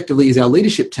it effectively is our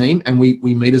leadership team, and we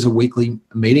meet as a weekly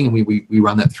meeting, and we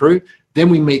run that through. Then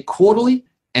we meet quarterly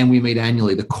and we meet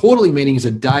annually. The quarterly meeting is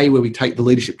a day where we take the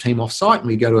leadership team off site and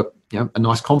we go to a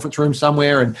nice conference room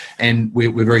somewhere, and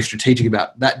we're very strategic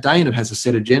about that day, and it has a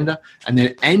set agenda. And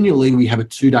then annually we have a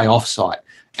 2-day off site.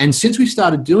 And since we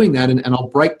started doing that, and I'll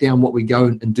break down what we go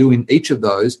and do in each of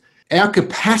those, our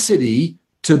capacity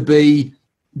to be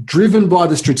driven by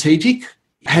the strategic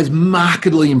has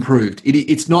markedly improved.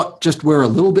 It's not just we're a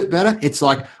little bit better. It's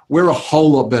like we're a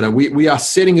whole lot better. We are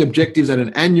setting objectives at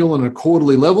an annual and a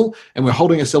quarterly level, and we're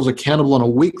holding ourselves accountable on a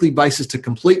weekly basis to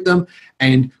complete them.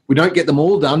 And we don't get them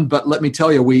all done, but let me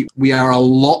tell you, we are a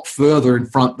lot further in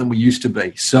front than we used to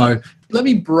be. So let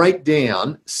me break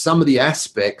down some of the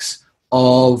aspects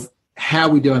of how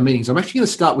we do our meetings. I'm actually going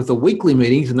to start with the weekly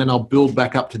meetings, and then I'll build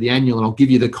back up to the annual, and I'll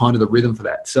give you the kind of the rhythm for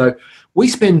that. So we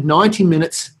spend 90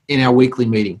 minutes in our weekly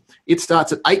meeting. It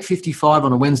starts at 8:55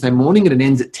 on a Wednesday morning and it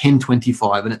ends at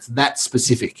 10:25, and it's that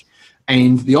specific.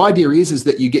 And the idea is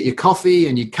that you get your coffee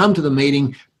and you come to the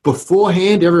meeting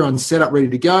beforehand. Everyone's set up, ready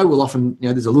to go. We'll often,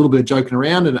 there's a little bit of joking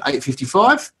around, and at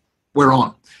 8:55, we're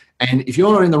on. And if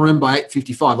you're not in the room by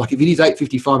 8:55, like if it is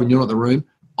 8:55 and you're not in the room,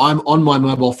 I'm on my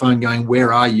mobile phone going,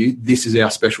 where are you? This is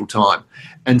our special time.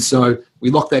 And so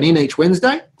we lock that in each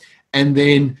Wednesday, and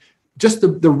then just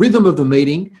the rhythm of the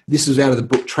meeting, this is out of the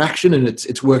book Traction, and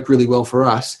it's worked really well for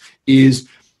us, is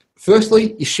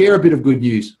firstly, you share a bit of good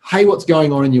news. Hey, what's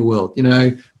going on in your world?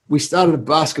 We started a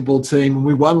basketball team and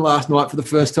we won last night for the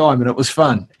first time, and it was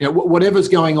fun. Whatever's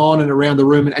going on and around the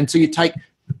room. And so you take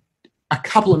a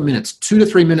couple of minutes, 2 to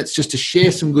 3 minutes, just to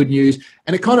share some good news,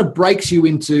 and it kind of breaks you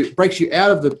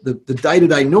out of the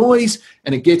day-to-day noise,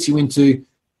 and it gets you into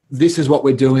this is what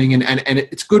we're doing, and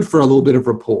it's good for a little bit of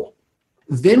rapport.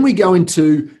 Then we go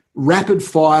into rapid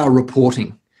fire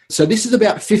reporting. So this is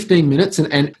about 15 minutes,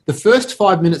 and the first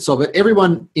 5 minutes of it,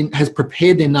 everyone has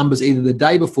prepared their numbers either the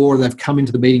day before or they've come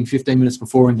into the meeting 15 minutes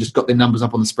before and just got their numbers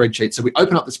up on the spreadsheet. So we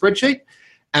open up the spreadsheet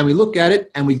and we look at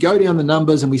it and we go down the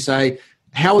numbers and we say,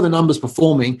 how are the numbers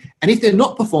performing? And if they're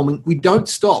not performing, we don't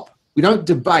stop. We don't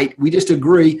debate. We just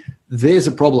agree there's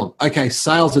a problem. Okay,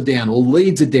 sales are down or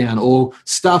leads are down or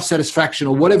staff satisfaction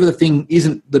or whatever the thing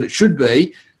isn't that it should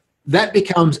be. That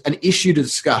becomes an issue to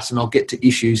discuss, and I'll get to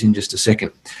issues in just a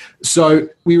second. So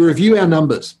we review our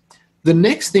numbers. The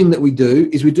next thing that we do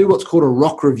is we do what's called a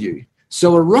ROC review.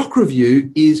 So a ROC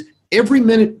review is every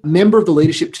member of the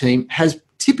leadership team has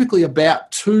typically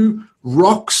about 2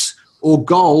 ROCs or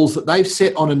goals that they've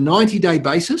set on a 90-day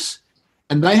basis,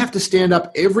 and they have to stand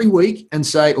up every week and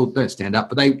say, or don't stand up,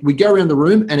 but we go around the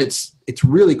room and it's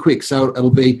really quick. So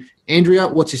it'll be, Andrea,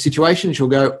 what's your situation? And she'll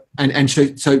go, and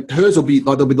so hers will be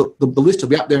like, the list will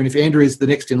be up there. And if Andrea's the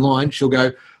next in line, she'll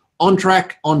go on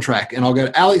track. And I'll go,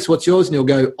 Alex, what's yours? And he'll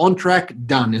go on track,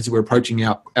 done, as we're approaching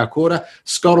our quarter.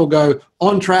 Scott will go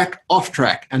on track, off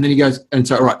track. And then he goes, and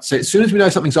so, all right. So as soon as we know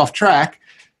something's off track,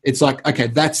 it's like, okay,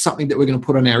 that's something that we're going to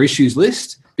put on our issues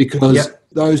list, because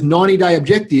those 90-day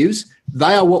objectives,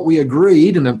 they are what we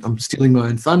agreed, and I'm stealing my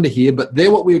own thunder here, but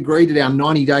they're what we agreed at our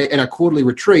 90-day, at our quarterly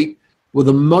retreat, were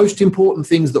the most important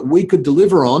things that we could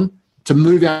deliver on to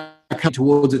move our company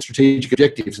towards its strategic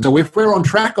objectives. And so if we're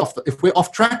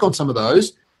off track on some of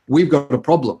those, we've got a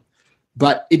problem.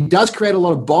 But it does create a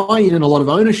lot of buy-in and a lot of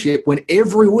ownership when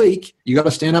every week you got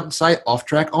to stand up and say off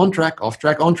track, on track, off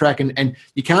track, on track, and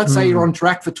you can't say you're on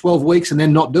track for 12 weeks and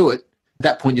then not do it. At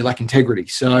that point, you lack integrity.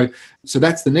 So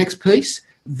that's the next piece.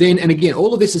 Then, and again,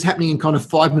 all of this is happening in kind of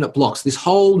 5-minute blocks. This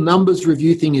whole numbers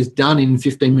review thing is done in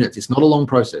 15 minutes. It's not a long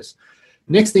process.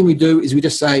 Next thing we do is we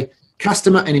just say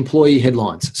customer and employee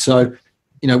headlines. So,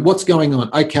 what's going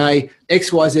on? Okay,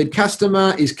 XYZ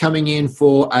customer is coming in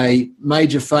for a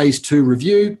major phase 2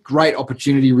 review. Great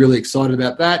opportunity, really excited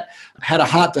about that. Had a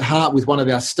heart-to-heart with one of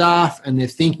our staff, and they're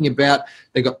thinking about,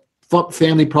 they've got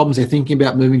family problems, they're thinking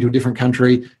about moving to a different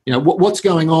country. What's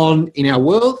going on in our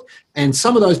world? And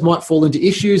some of those might fall into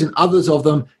issues, and others of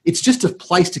them, it's just a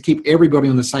place to keep everybody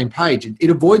on the same page. It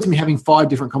avoids me having 5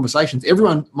 different conversations.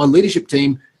 Everyone, my leadership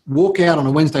team, walk out on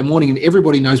a Wednesday morning and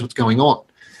everybody knows what's going on.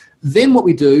 Then what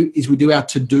we do is we do our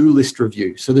to-do list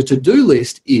review. So the to-do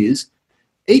list is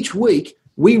each week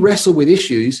we wrestle with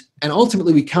issues and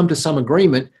ultimately we come to some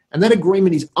agreement, and that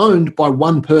agreement is owned by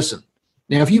one person.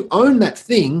 Now, if you own that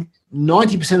thing,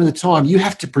 90% of the time you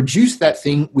have to produce that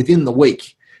thing within the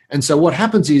week. And so what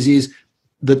happens is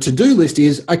the to-do list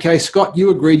is, okay, Scott, you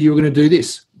agreed you were going to do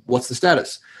this. What's the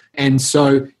status? And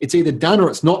so it's either done or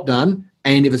it's not done.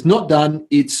 And if it's not done,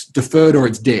 it's deferred or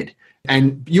it's dead.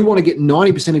 And you want to get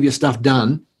 90% of your stuff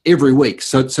done every week.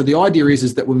 So the idea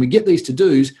is that when we get these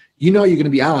to-dos, you're going to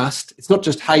be asked. It's not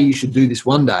just, hey, you should do this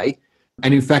one day.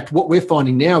 And in fact, what we're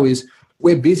finding now is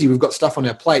we're busy. We've got stuff on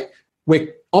our plate where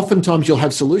oftentimes you'll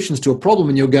have solutions to a problem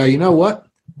and you'll go, you know what?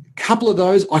 A couple of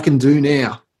those I can do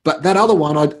now. But that other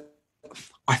one,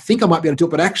 I think I might be able to do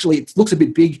it, but actually it looks a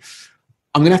bit big.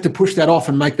 I'm going to have to push that off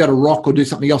and make that a rock or do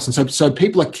something else. And so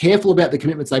people are careful about the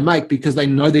commitments they make because they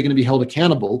know they're going to be held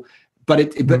accountable.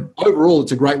 But overall,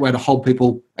 it's a great way to hold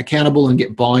people accountable and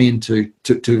get buy-in to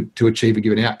achieve a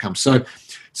given outcome. So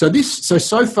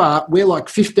far we're like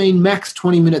 15 max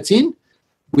 20 minutes in.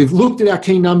 We've looked at our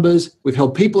key numbers. We've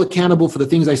held people accountable for the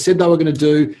things they said they were going to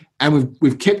do, and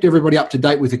we've kept everybody up to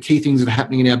date with the key things that are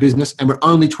happening in our business. And we're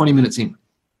only 20 minutes in.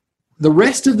 The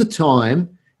rest of the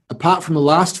time, apart from the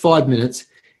last 5 minutes,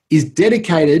 is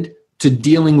dedicated to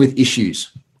dealing with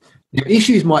issues. Now,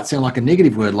 issues might sound like a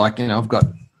negative word, like I've got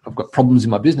problems in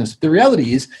my business. The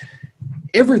reality is,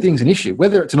 everything's an issue,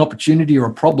 whether it's an opportunity or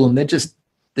a problem. They're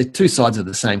 2 sides of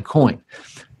the same coin.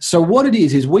 So what it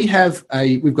is we've got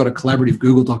a collaborative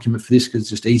Google document for this because it's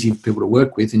just easy for people to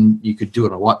work with, and you could do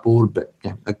it on a whiteboard, but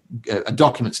a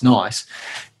document's nice.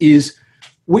 Is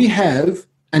we have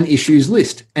an issues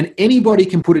list, and anybody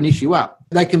can put an issue up.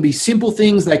 They can be simple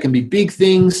things, they can be big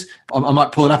things. I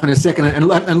might pull it up in a second and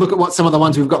look at what some of the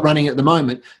ones we've got running at the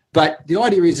moment. But the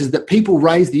idea is that people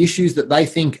raise the issues that they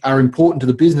think are important to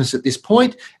the business at this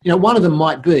point. One of them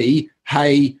might be,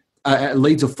 hey,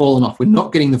 leads have fallen off. We're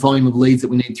not getting the volume of leads that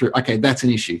we need through. Okay, that's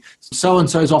an issue.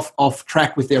 So-and-so's off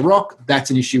track with their rock.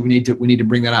 That's an issue. We need to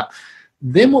bring that up.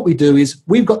 Then what we do is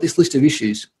we've got this list of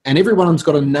issues, and everyone's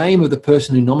got a name of the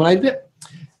person who nominated it.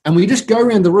 And we just go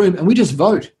around the room and we just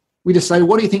vote. We just say,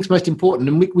 what do you think is most important?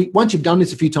 And we once you've done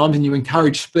this a few times and you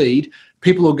encourage speed,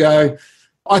 people will go,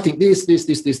 I think this.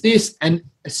 And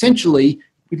essentially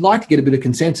we'd like to get a bit of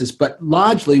consensus, but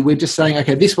largely we're just saying,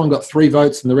 okay, this one got 3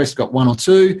 votes and the rest got 1 or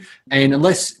 2. And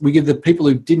unless we give the people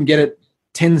who didn't get it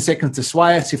 10 seconds to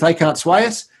sway us, if they can't sway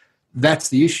us, that's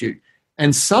the issue.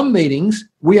 And some meetings,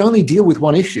 we only deal with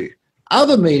one issue.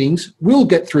 Other meetings, we'll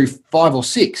get through 5 or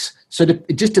 6. So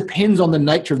it just depends on the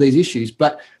nature of these issues.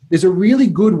 But there's a really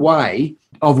good way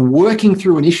of working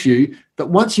through an issue that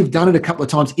once you've done it a couple of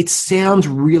times, it sounds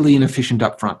really inefficient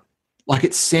up front. Like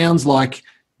it sounds like,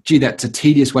 gee, that's a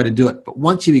tedious way to do it. But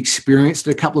once you've experienced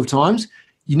it a couple of times,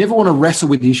 you never want to wrestle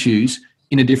with issues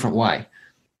in a different way.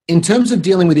 In terms of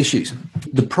dealing with issues,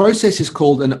 the process is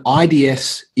called an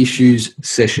IDS issues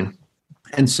session.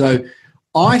 And so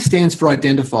I stands for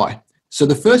identify. So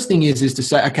the first thing is to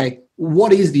say, okay,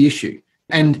 what is the issue?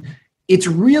 And it's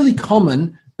really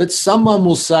common that someone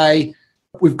will say,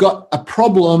 we've got a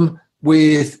problem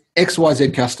with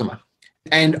XYZ customer.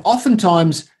 And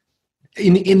oftentimes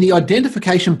in the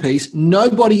identification piece,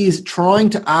 nobody is trying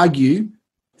to argue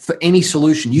for any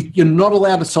solution. You're not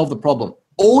allowed to solve the problem.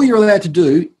 All you're allowed to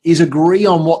do is agree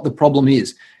on what the problem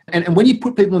is. And when you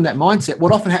put people in that mindset,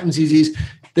 what often happens is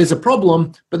there's a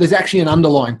problem, but there's actually an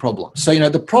underlying problem. So,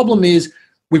 the problem is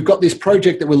we've got this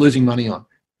project that we're losing money on.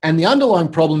 And the underlying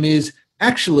problem is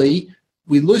actually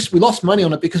we lost money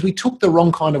on it because we took the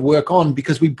wrong kind of work on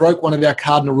because we broke one of our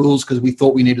cardinal rules because we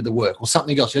thought we needed the work or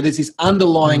something else. So there's this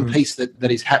underlying piece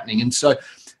that is happening. And so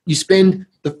you spend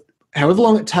however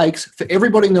long it takes for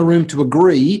everybody in the room to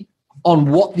agree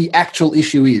on what the actual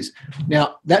issue is.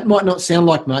 Now, that might not sound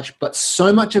like much, but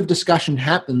so much of discussion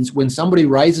happens when somebody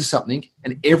raises something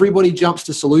and everybody jumps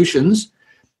to solutions,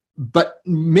 but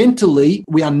mentally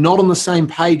we are not on the same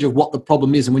page of what the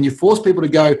problem is. And when you force people to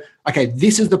go, okay,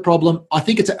 this is the problem,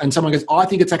 and someone goes, I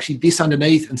think it's actually this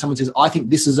underneath, and someone says, I think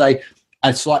this is a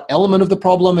slight element of the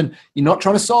problem, and you're not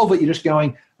trying to solve it, you're just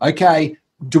going, okay,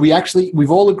 we've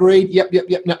all agreed, yep,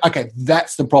 no, okay,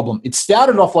 that's the problem. It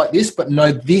started off like this, but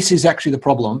no, this is actually the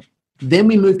problem. Then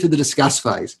we move to the discuss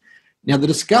phase. Now, the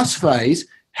discuss phase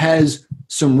has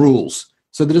some rules.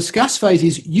 So the discuss phase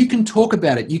is you can talk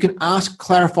about it. You can ask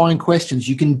clarifying questions.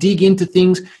 You can dig into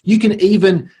things. You can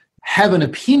even have an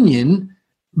opinion,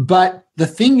 but the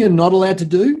thing you're not allowed to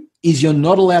do is you're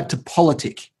not allowed to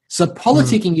politic. So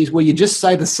politicking is where you just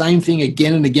say the same thing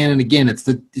again and again and again. It's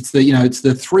the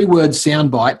 3-word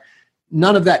soundbite.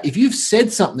 None of that. If you've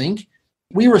said something,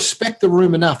 we respect the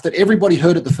room enough that everybody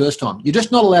heard it the first time. You're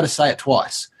just not allowed to say it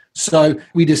twice. So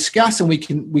we discuss and we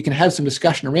can have some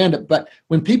discussion around it. But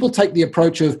when people take the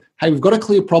approach of, hey, we've got a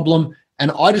clear problem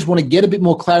and I just want to get a bit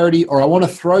more clarity, or I want to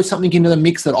throw something into the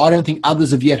mix that I don't think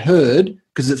others have yet heard,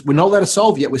 because we're not allowed to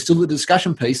solve yet, we're still at the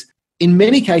discussion piece. In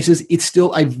many cases, it's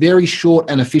still a very short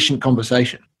and efficient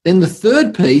conversation. Then the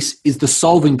third piece is the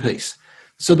solving piece.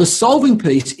 So the solving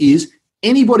piece is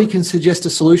anybody can suggest a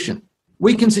solution.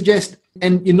 We can suggest,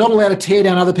 and you're not allowed to tear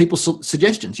down other people's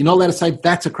suggestions. You're not allowed to say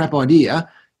that's a crap idea.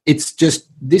 It's just,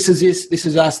 this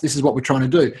is us, this is what we're trying to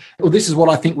do. Or this is what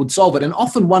I think would solve it. And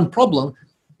often one problem,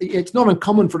 it's not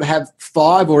uncommon for it to have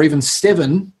 5 or even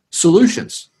 7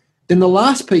 solutions. Then the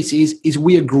last piece is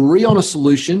we agree on a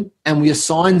solution and we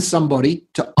assign somebody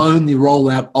to own the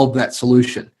rollout of that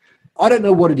solution. I don't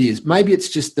know what it is. Maybe it's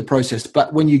just the process.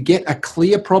 But when you get a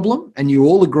clear problem and you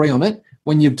all agree on it,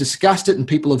 when you've discussed it and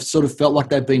people have sort of felt like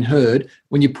they've been heard,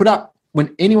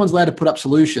 when anyone's allowed to put up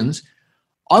solutions,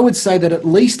 I would say that at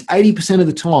least 80% of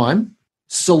the time,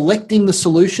 selecting the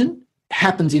solution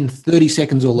happens in 30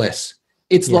 seconds or less.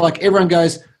 It's like everyone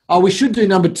goes, oh, we should do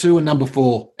number 2 and number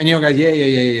 4. And everyone goes,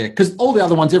 yeah. Because all the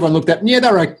other ones everyone looked at, and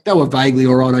they were vaguely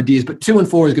all right ideas, but 2 and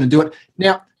 4 is going to do it.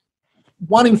 Now,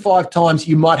 1 in 5 times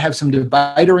you might have some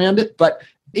debate around it, but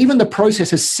even the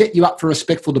process has set you up for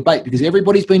respectful debate because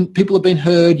people have been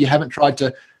heard. You haven't tried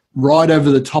to ride over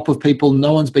the top of people.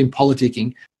 No one's been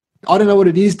politicking. I don't know what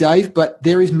it is, Dave, but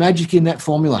there is magic in that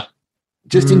formula.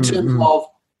 Just in terms of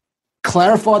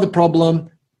clarify the problem,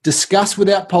 discuss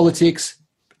without politics,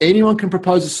 anyone can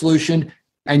propose a solution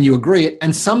and you agree it.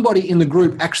 And somebody in the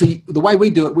group, actually, the way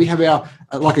we do it, we have our,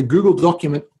 like a Google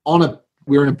document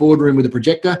we're in a boardroom with a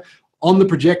projector, on the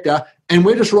projector, and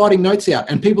we're just writing notes out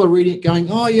and people are reading it going,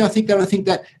 oh yeah, I think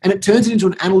that. And it turns it into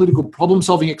an analytical problem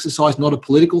solving exercise, not a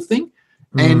political thing.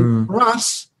 And for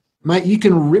us, mate, you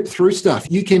can rip through stuff.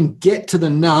 You can get to the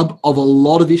nub of a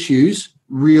lot of issues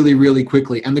really, really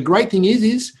quickly. And the great thing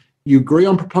is you agree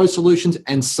on proposed solutions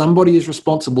and somebody is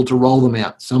responsible to roll them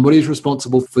out. Somebody is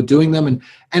responsible for doing them.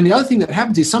 And the other thing that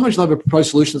happens is sometimes you'll have a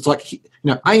proposed solution that's like,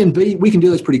 A and B, we can do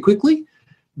those pretty quickly.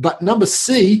 But number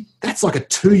C, that's like a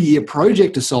 2-year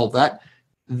project to solve that.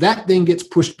 That then gets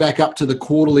pushed back up to the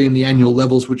quarterly and the annual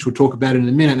levels, which we'll talk about in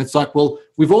a minute. And it's like, well,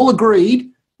 we've all agreed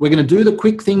we're going to do the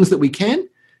quick things that we can.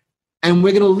 and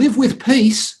we're going to live with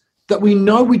peace that we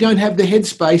know we don't have the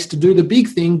headspace to do the big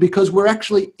thing because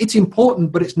it's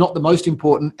important, but it's not the most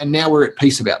important, and now we're at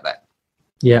peace about that.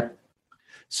 Yeah.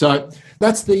 So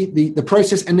that's the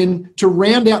process. And then to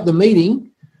round out the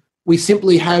meeting, we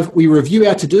review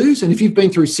our to-dos. And if you've been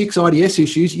through 6 IDS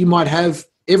issues,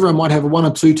 everyone might have 1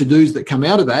 or 2 to-dos that come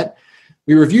out of that.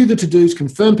 We review the to-dos,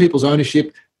 confirm people's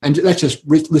ownership, and that's just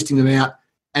listing them out.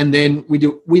 And then we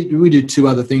do 2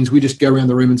 other things. We just go around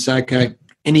the room and say, okay,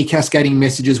 any cascading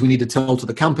messages we need to tell to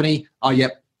the company? Oh,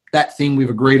 yep, that thing we've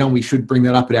agreed on, we should bring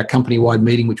that up at our company-wide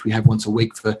meeting, which we have once a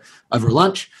week for over a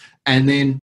lunch. And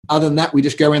then other than that, we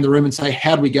just go around the room and say,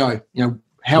 how do we go?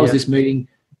 How was this meeting?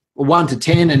 1 to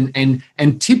 10.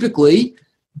 And typically,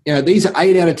 these are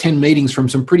 8 out of 10 meetings from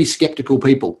some pretty skeptical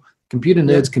people. Computer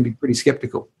nerds can be pretty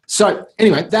skeptical. So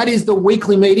anyway, that is the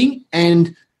weekly meeting,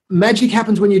 and magic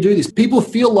happens when you do this. People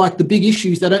feel like the big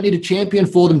issues, they don't need a champion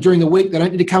for them during the week. They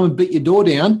don't need to come and beat your door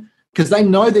down because they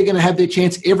know they're going to have their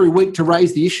chance every week to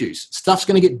raise the issues. Stuff's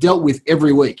going to get dealt with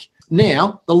every week.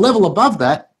 Now, the level above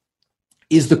that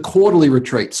is the quarterly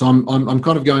retreat. So I'm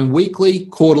kind of going weekly,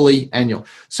 quarterly, annual.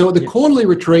 So at the quarterly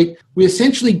retreat, we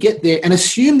essentially get there and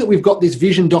assume that we've got this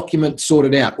vision document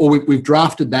sorted out, or we've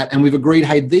drafted that and we've agreed,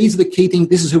 hey, these are the key things.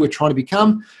 This is who we're trying to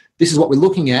become. This is what we're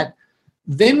looking at.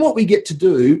 Then what we get to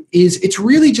do is it's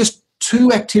really just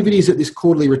 2 activities at this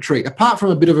quarterly retreat, apart from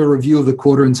a bit of a review of the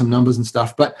quarter and some numbers and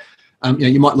stuff. But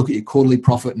you might look at your quarterly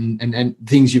profit and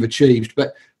things you've achieved.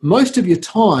 But most of your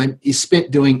time is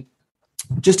spent doing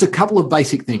just a couple of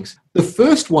basic things. The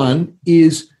first one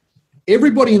is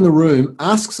everybody in the room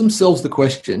asks themselves the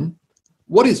question,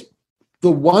 what is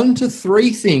the 1 to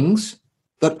 3 things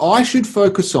that I should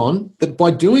focus on that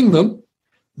by doing them,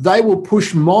 they will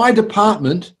push my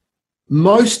department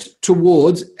most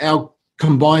towards our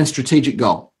combined strategic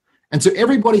goal? And so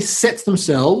everybody sets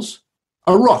themselves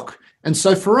a rock. And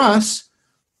so for us,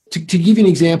 to give you an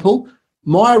example,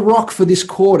 my rock for this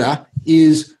quarter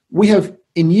is we have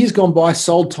in years gone by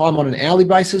sold time on an hourly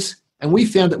basis, and we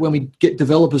found that when we get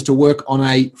developers to work on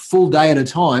a full day at a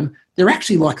time, they're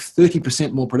actually like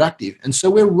 30% more productive. And so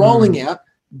we're rolling out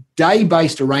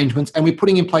day-based arrangements, and we're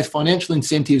putting in place financial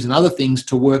incentives and other things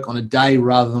to work on a day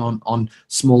rather than on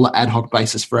smaller ad hoc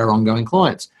basis for our ongoing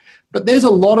clients. But there's a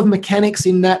lot of mechanics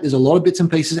in that. There's a lot of bits and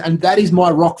pieces, and that is my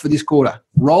rock for this quarter.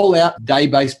 Roll out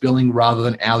day-based billing rather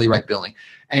than hourly rate billing.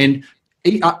 And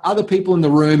other people in the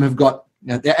room have got,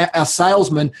 our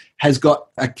salesman has got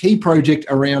a key project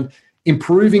around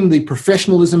improving the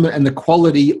professionalism and the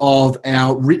quality of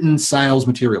our written sales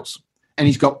materials. And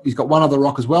he's got one other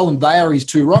rock as well, and they are his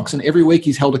 2 rocks, and every week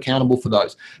he's held accountable for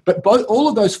those. But all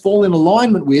of those fall in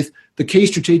alignment with the key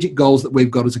strategic goals that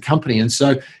we've got as a company. And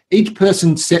so each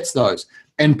person sets those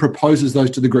and proposes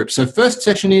those to the group. So first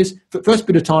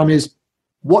bit of time is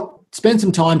spend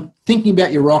some time thinking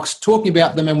about your rocks, talking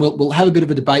about them, and we'll have a bit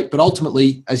of a debate. But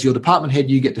ultimately, as your department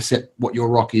head, you get to set what your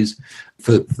rock is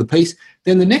for the piece.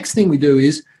 Then the next thing we do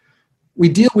is we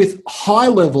deal with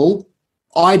high-level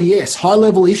IDS,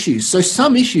 high-level issues. So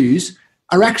some issues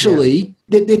are actually,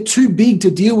 they're too big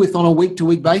to deal with on a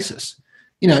week-to-week basis.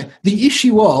 The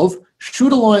issue of,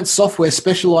 should Alliance Software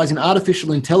specialize in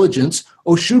artificial intelligence,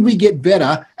 or should we get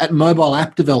better at mobile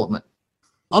app development?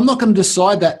 I'm not going to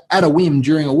decide that at a whim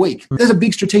during a week. There's a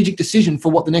big strategic decision for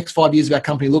what the next 5 years of our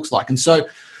company looks like. And so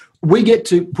we get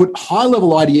to put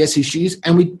high-level IDS issues,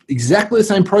 and exactly the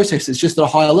same process. It's just at a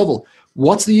higher level.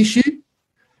 What's the issue?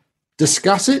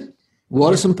 Discuss it.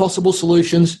 What are some possible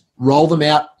solutions? Roll them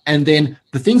out. And then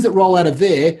the things that roll out of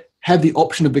there have the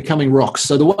option of becoming rocks.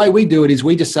 So the way we do it is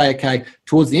we just say, okay,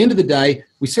 towards the end of the day,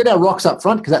 we set our rocks up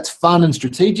front because that's fun and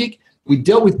strategic. We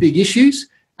dealt with big issues.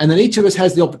 And then each of us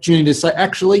has the opportunity to say,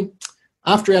 actually,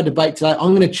 after our debate today,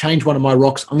 I'm going to change one of my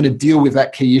rocks. I'm going to deal with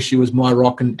that key issue as my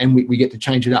rock, and we get to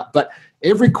change it up. But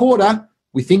every quarter,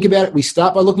 we think about it. We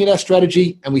start by looking at our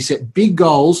strategy, and we set big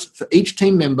goals for each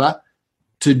team member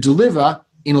to deliver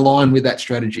in line with that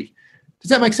strategy. Does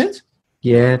that make sense?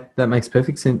 Yeah, that makes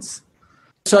perfect sense.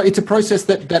 So it's a process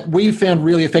that we've found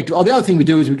really effective. The other thing we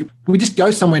do is we just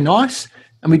go somewhere nice,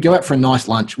 and we go out for a nice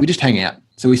lunch. We just hang out.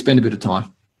 So we spend a bit of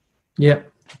time. Yeah.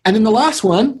 And then the last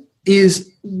one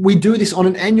is we do this on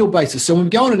an annual basis. So when we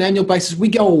go on an annual basis, we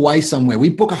go away somewhere. We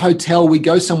book a hotel. We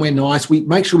go somewhere nice. We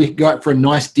make sure we go out for a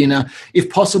nice dinner. If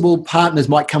possible, partners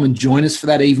might come and join us for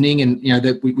that evening, and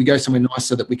that we go somewhere nice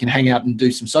so that we can hang out and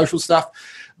do some social stuff.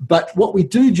 But what we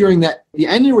do during the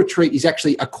annual retreat is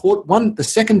actually the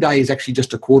second day is actually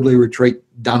just a quarterly retreat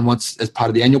done once as part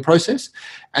of the annual process.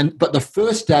 But the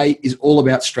first day is all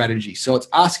about strategy. So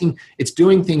it's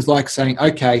doing things like saying,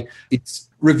 okay,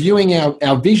 reviewing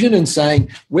our vision and saying,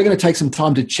 we're going to take some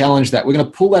time to challenge that. We're going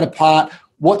to pull that apart.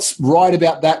 What's right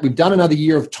about that? We've done another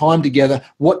year of time together.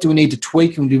 What do we need to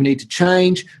tweak and do we need to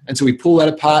change? And so we pull that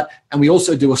apart, and we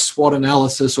also do a SWOT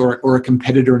analysis or a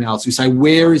competitor analysis. We say,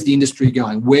 where is the industry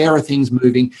going? Where are things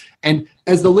moving? And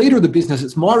as the leader of the business,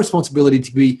 it's my responsibility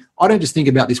to be, I don't just think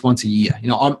about this once a year.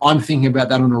 I'm thinking about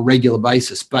that on a regular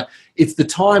basis, but it's the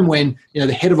time when,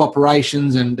 the head of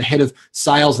operations and the head of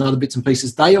sales and other bits and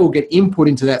pieces, they all get input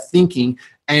into that thinking.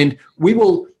 And we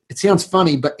will, it sounds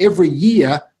funny, but every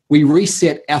year, we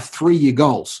reset our 3-year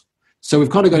goals. So we've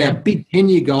kind of got our big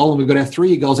 10-year goal and we've got our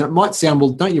 3-year goals. And it might sound, well,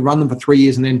 don't you run them for 3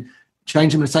 years and then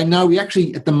change them and say, no,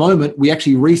 at the moment, we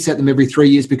actually reset them every 3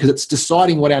 years because it's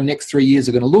deciding what our next 3 years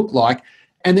are going to look like.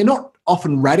 And they're not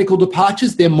often radical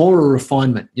departures. They're more a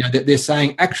refinement. They're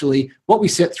saying, actually, what we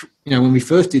set, when we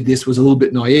first did this was a little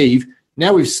bit naive.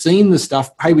 Now we've seen the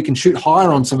stuff, hey, we can shoot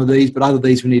higher on some of these, but other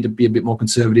these we need to be a bit more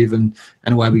conservative and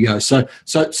away we go. So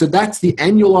that's the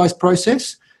annualized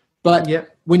process. But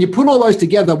when you put all those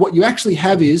together, what you actually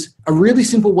have is a really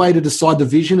simple way to decide the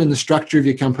vision and the structure of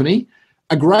your company,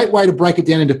 a great way to break it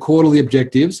down into quarterly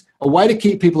objectives, a way to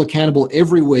keep people accountable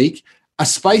every week, a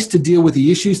space to deal with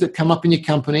the issues that come up in your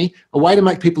company, a way to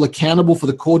make people accountable for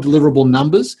the core deliverable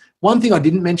numbers. One thing I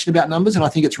didn't mention about numbers, and I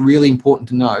think it's really important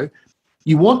to know,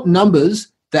 you want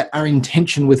numbers that are in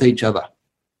tension with each other.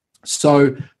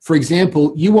 So, for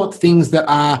example, you want things that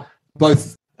are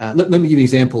both, let me give you an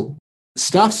example.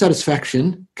 Staff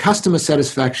satisfaction, customer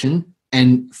satisfaction,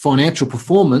 and financial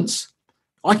performance,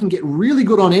 I can get really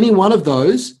good on any one of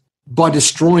those by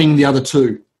destroying the other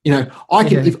two. I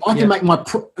can make my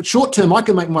short term, I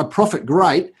can make my profit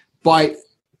great by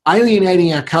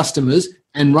alienating our customers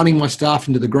and running my staff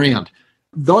into the ground.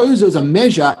 Those as a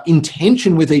measure in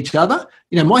tension with each other.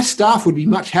 My staff would be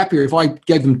much happier if I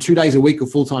gave them 2 days a week of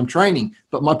full-time training,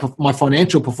 but my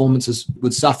financial performances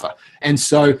would suffer. And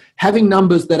so having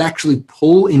numbers that actually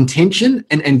pull in tension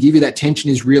and give you that tension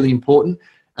is really important.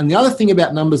 And the other thing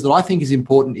about numbers that I think is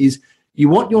important is you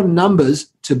want your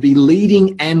numbers to be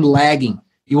leading and lagging.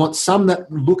 You want some that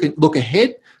look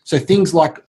ahead. So things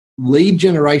like lead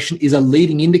generation is a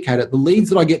leading indicator. The leads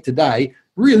that I get today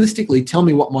realistically tell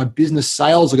me what my business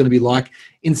sales are going to be like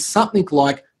in something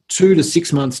like 2 to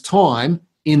 6 months' time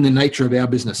in the nature of our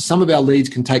business. Some of our leads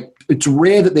can take, it's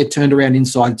rare that they're turned around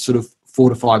inside sort of 4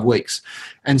 to 5 weeks.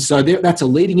 And so that's a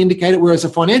leading indicator, whereas a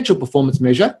financial performance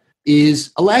measure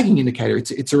is a lagging indicator.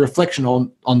 It's a reflection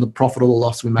on the profit or the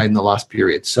loss we made in the last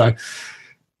period. So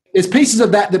there's pieces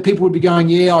of that people would be going,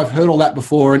 yeah, I've heard all that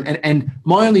before. And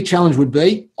my only challenge would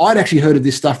be, I'd actually heard of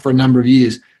this stuff for a number of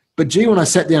years. But gee, when I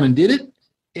sat down and did it,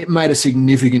 it made a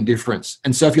significant difference.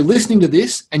 And so if you're listening to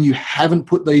this and you haven't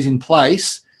put these in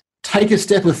place, take a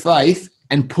step of faith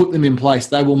and put them in place.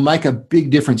 They will make a big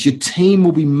difference. Your team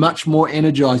will be much more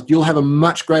energized. You'll have a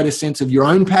much greater sense of your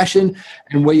own passion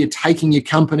and where you're taking your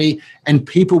company, and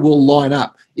people will line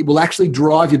up. It will actually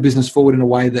drive your business forward in a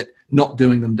way that not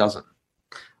doing them doesn't.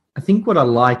 I think what I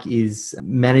like is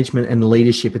management and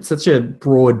leadership. It's such a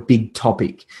broad, big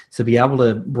topic. So be able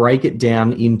to break it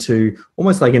down into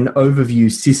almost like an overview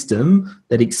system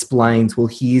that explains, well,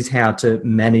 here's how to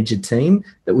manage a team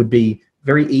that would be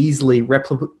very easily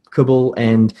replicable,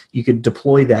 and you could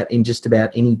deploy that in just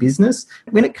about any business.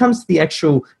 When it comes to the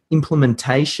actual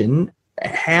implementation,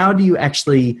 how do you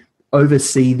actually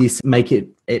oversee this, make it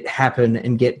happen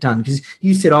and get done? Because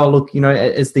you said, oh, look,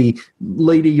 as the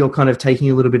leader, you're kind of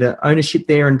taking a little bit of ownership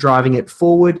there and driving it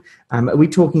forward. Are we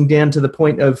talking down to the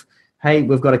point of, hey,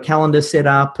 we've got a calendar set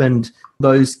up and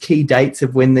those key dates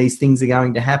of when these things are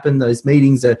going to happen, those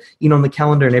meetings are in on the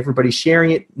calendar and everybody's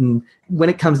sharing it? And when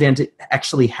it comes down to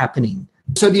actually happening?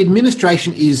 So the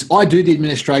administration I do the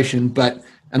administration,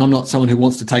 and I'm not someone who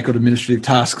wants to take on administrative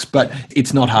tasks, but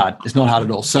it's not hard. It's not hard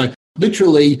at all. So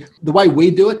literally, the way we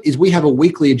do it is we have a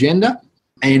weekly agenda,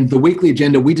 and the weekly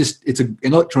agenda, it's an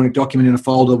electronic document in a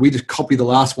folder. We just copy the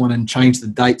last one and change the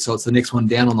date so it's the next one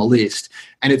down on the list.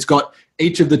 And it's got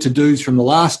each of the to-dos from the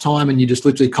last time, and you just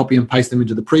literally copy and paste them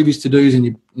into the previous to-dos,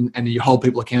 and you hold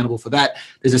people accountable for that.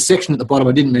 There's a section at the bottom,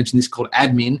 I didn't mention this, called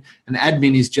admin, and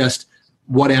admin is just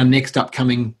what our next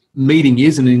upcoming meeting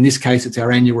is, and in this case, it's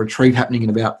our annual retreat happening in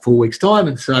about 4 weeks' time.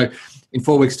 And so in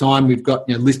 4 weeks' time, we've got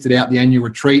listed out the annual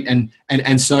retreat, and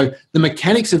so the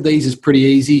mechanics of these is pretty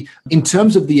easy. In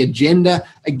terms of the agenda,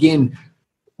 again,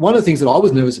 one of the things that I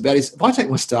was nervous about is if I take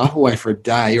my staff away for a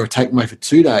day or take them away for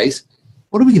 2 days,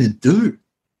 what are we going to do?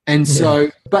 And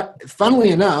so, but funnily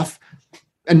enough,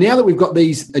 and now that we've got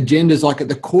these agendas, like at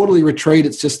the quarterly retreat,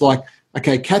 it's just like,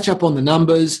 okay, catch up on the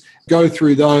numbers, go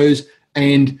through those,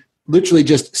 and literally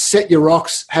just set your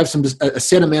rocks, have a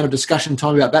set amount of discussion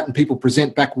time about that, and people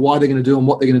present back why they're going to do and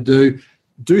what they're going to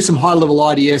do some high-level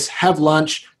IDS, have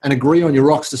lunch, and agree on your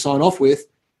rocks to sign off with.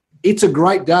 It's a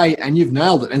great day, and you've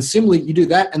nailed it. And similarly, you do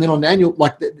that, and then on annual,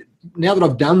 now that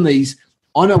I've done these,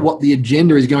 I know what the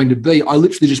agenda is going to be. I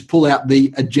literally just pull out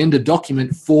the agenda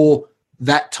document for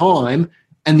that time,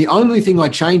 and the only thing I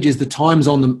change is the times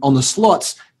on the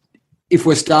slots if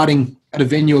we're starting at a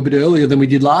venue a bit earlier than we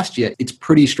did last year. It's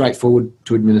pretty straightforward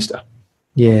to administer.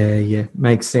 Yeah,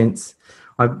 makes sense.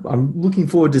 I'm looking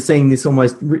forward to seeing this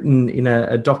almost written in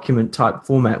a document type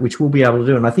format, which we'll be able to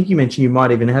do. And I think you mentioned you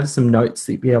might even have some notes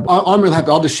that you'll be able to... I'm really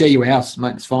happy. I'll just share your house,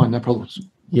 mate. It's fine. No problems.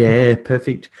 Yeah,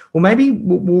 perfect. Well, maybe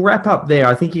we'll wrap up there.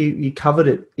 I think you covered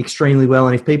it extremely well.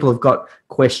 And if people have got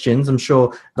questions, I'm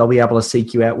sure they'll be able to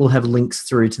seek you out. We'll have links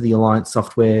through to the Alliance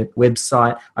Software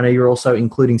website. I know you're also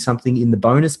including something in the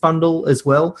bonus bundle as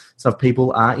well. So if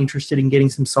people are interested in getting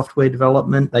some software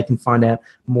development, they can find out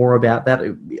more about that.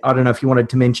 I don't know if you wanted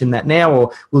to mention that now,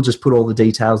 or we'll just put all the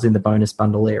details in the bonus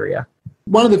bundle area.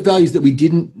 One of the values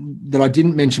that I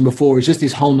didn't mention before is just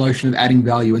this whole notion of adding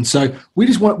value. And so we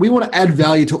want to add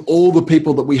value to all the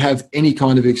people that we have any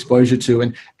kind of exposure to.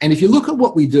 And if you look at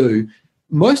what we do,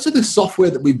 most of the software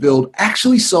that we build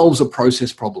actually solves a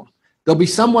process problem. There'll be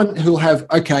someone who'll have,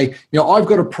 I've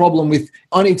got a problem with,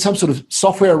 I need some sort of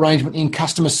software arrangement in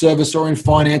customer service or in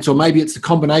finance, or maybe it's a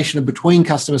combination of between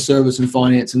customer service and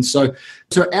finance. And so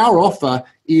our offer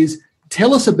is,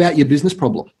 tell us about your business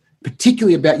problem,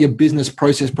 particularly about your business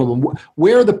process problem.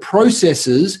 Where are the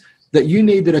processes that you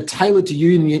need that are tailored to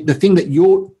you and the thing that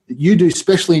you do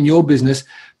especially in your business?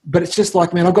 But it's just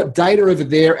like, man, I've got data over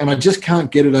there and I just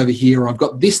can't get it over here. Or I've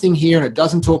got this thing here and it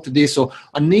doesn't talk to this. Or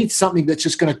I need something that's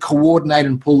just going to coordinate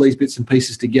and pull these bits and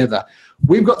pieces together.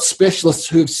 We've got specialists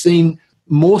who have seen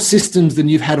more systems than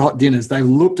you've had hot dinners. They've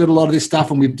looked at a lot of this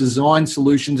stuff, and we've designed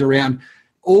solutions around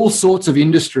all sorts of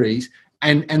industries.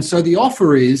 And so the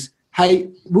offer is, hey,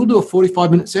 we'll do a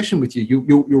 45-minute session with you.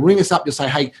 You'll ring us up. You'll say,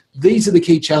 hey, these are the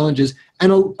key challenges.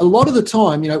 And a lot of the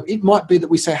time, it might be that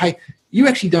we say, hey, you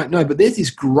actually don't know, but there's this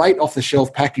great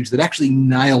off-the-shelf package that actually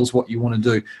nails what you want to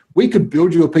do. We could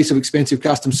build you a piece of expensive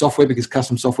custom software, because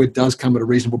custom software does come at a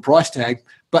reasonable price tag,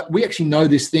 but we actually know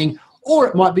this thing. Or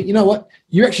it might be,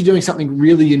 you're actually doing something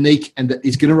really unique and that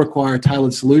is going to require a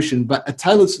tailored solution. But a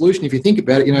tailored solution, if you think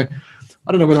about it, I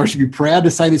don't know whether I should be proud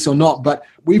to say this or not, but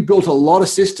we've built a lot of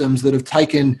systems that have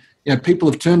taken,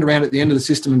 people have turned around at the end of the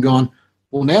system and gone,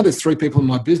 well, now there's 3 people in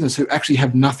my business who actually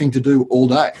have nothing to do all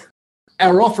day.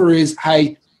 Our offer is,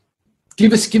 hey,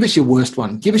 give us your worst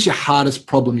one. Give us your hardest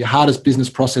problem, your hardest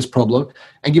business process problem,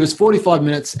 and give us 45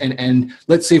 minutes and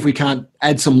let's see if we can't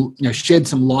add some, shed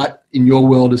some light in your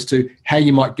world as to how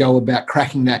you might go about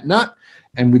cracking that nut.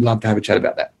 And we'd love to have a chat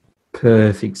about that.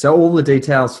 Perfect. So all the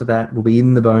details for that will be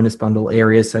in the bonus bundle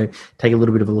area. So take a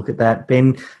little bit of a look at that.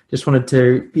 Ben, just wanted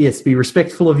to, be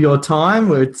respectful of your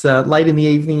time. It's late in the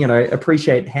evening, and I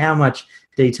appreciate how much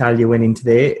detail you went into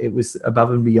there. It was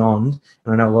above and beyond.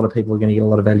 And I know a lot of people are going to get a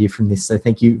lot of value from this. So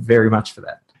thank you very much for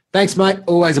that. Thanks, mate.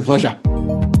 Always a pleasure.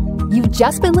 You've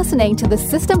just been listening to the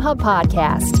System Hub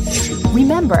podcast.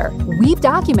 Remember, we've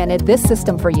documented this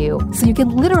system for you so you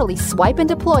can literally swipe and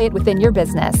deploy it within your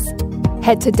business.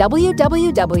 Head to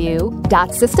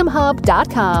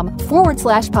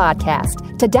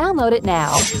www.systemhub.com/podcast to download it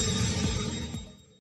now.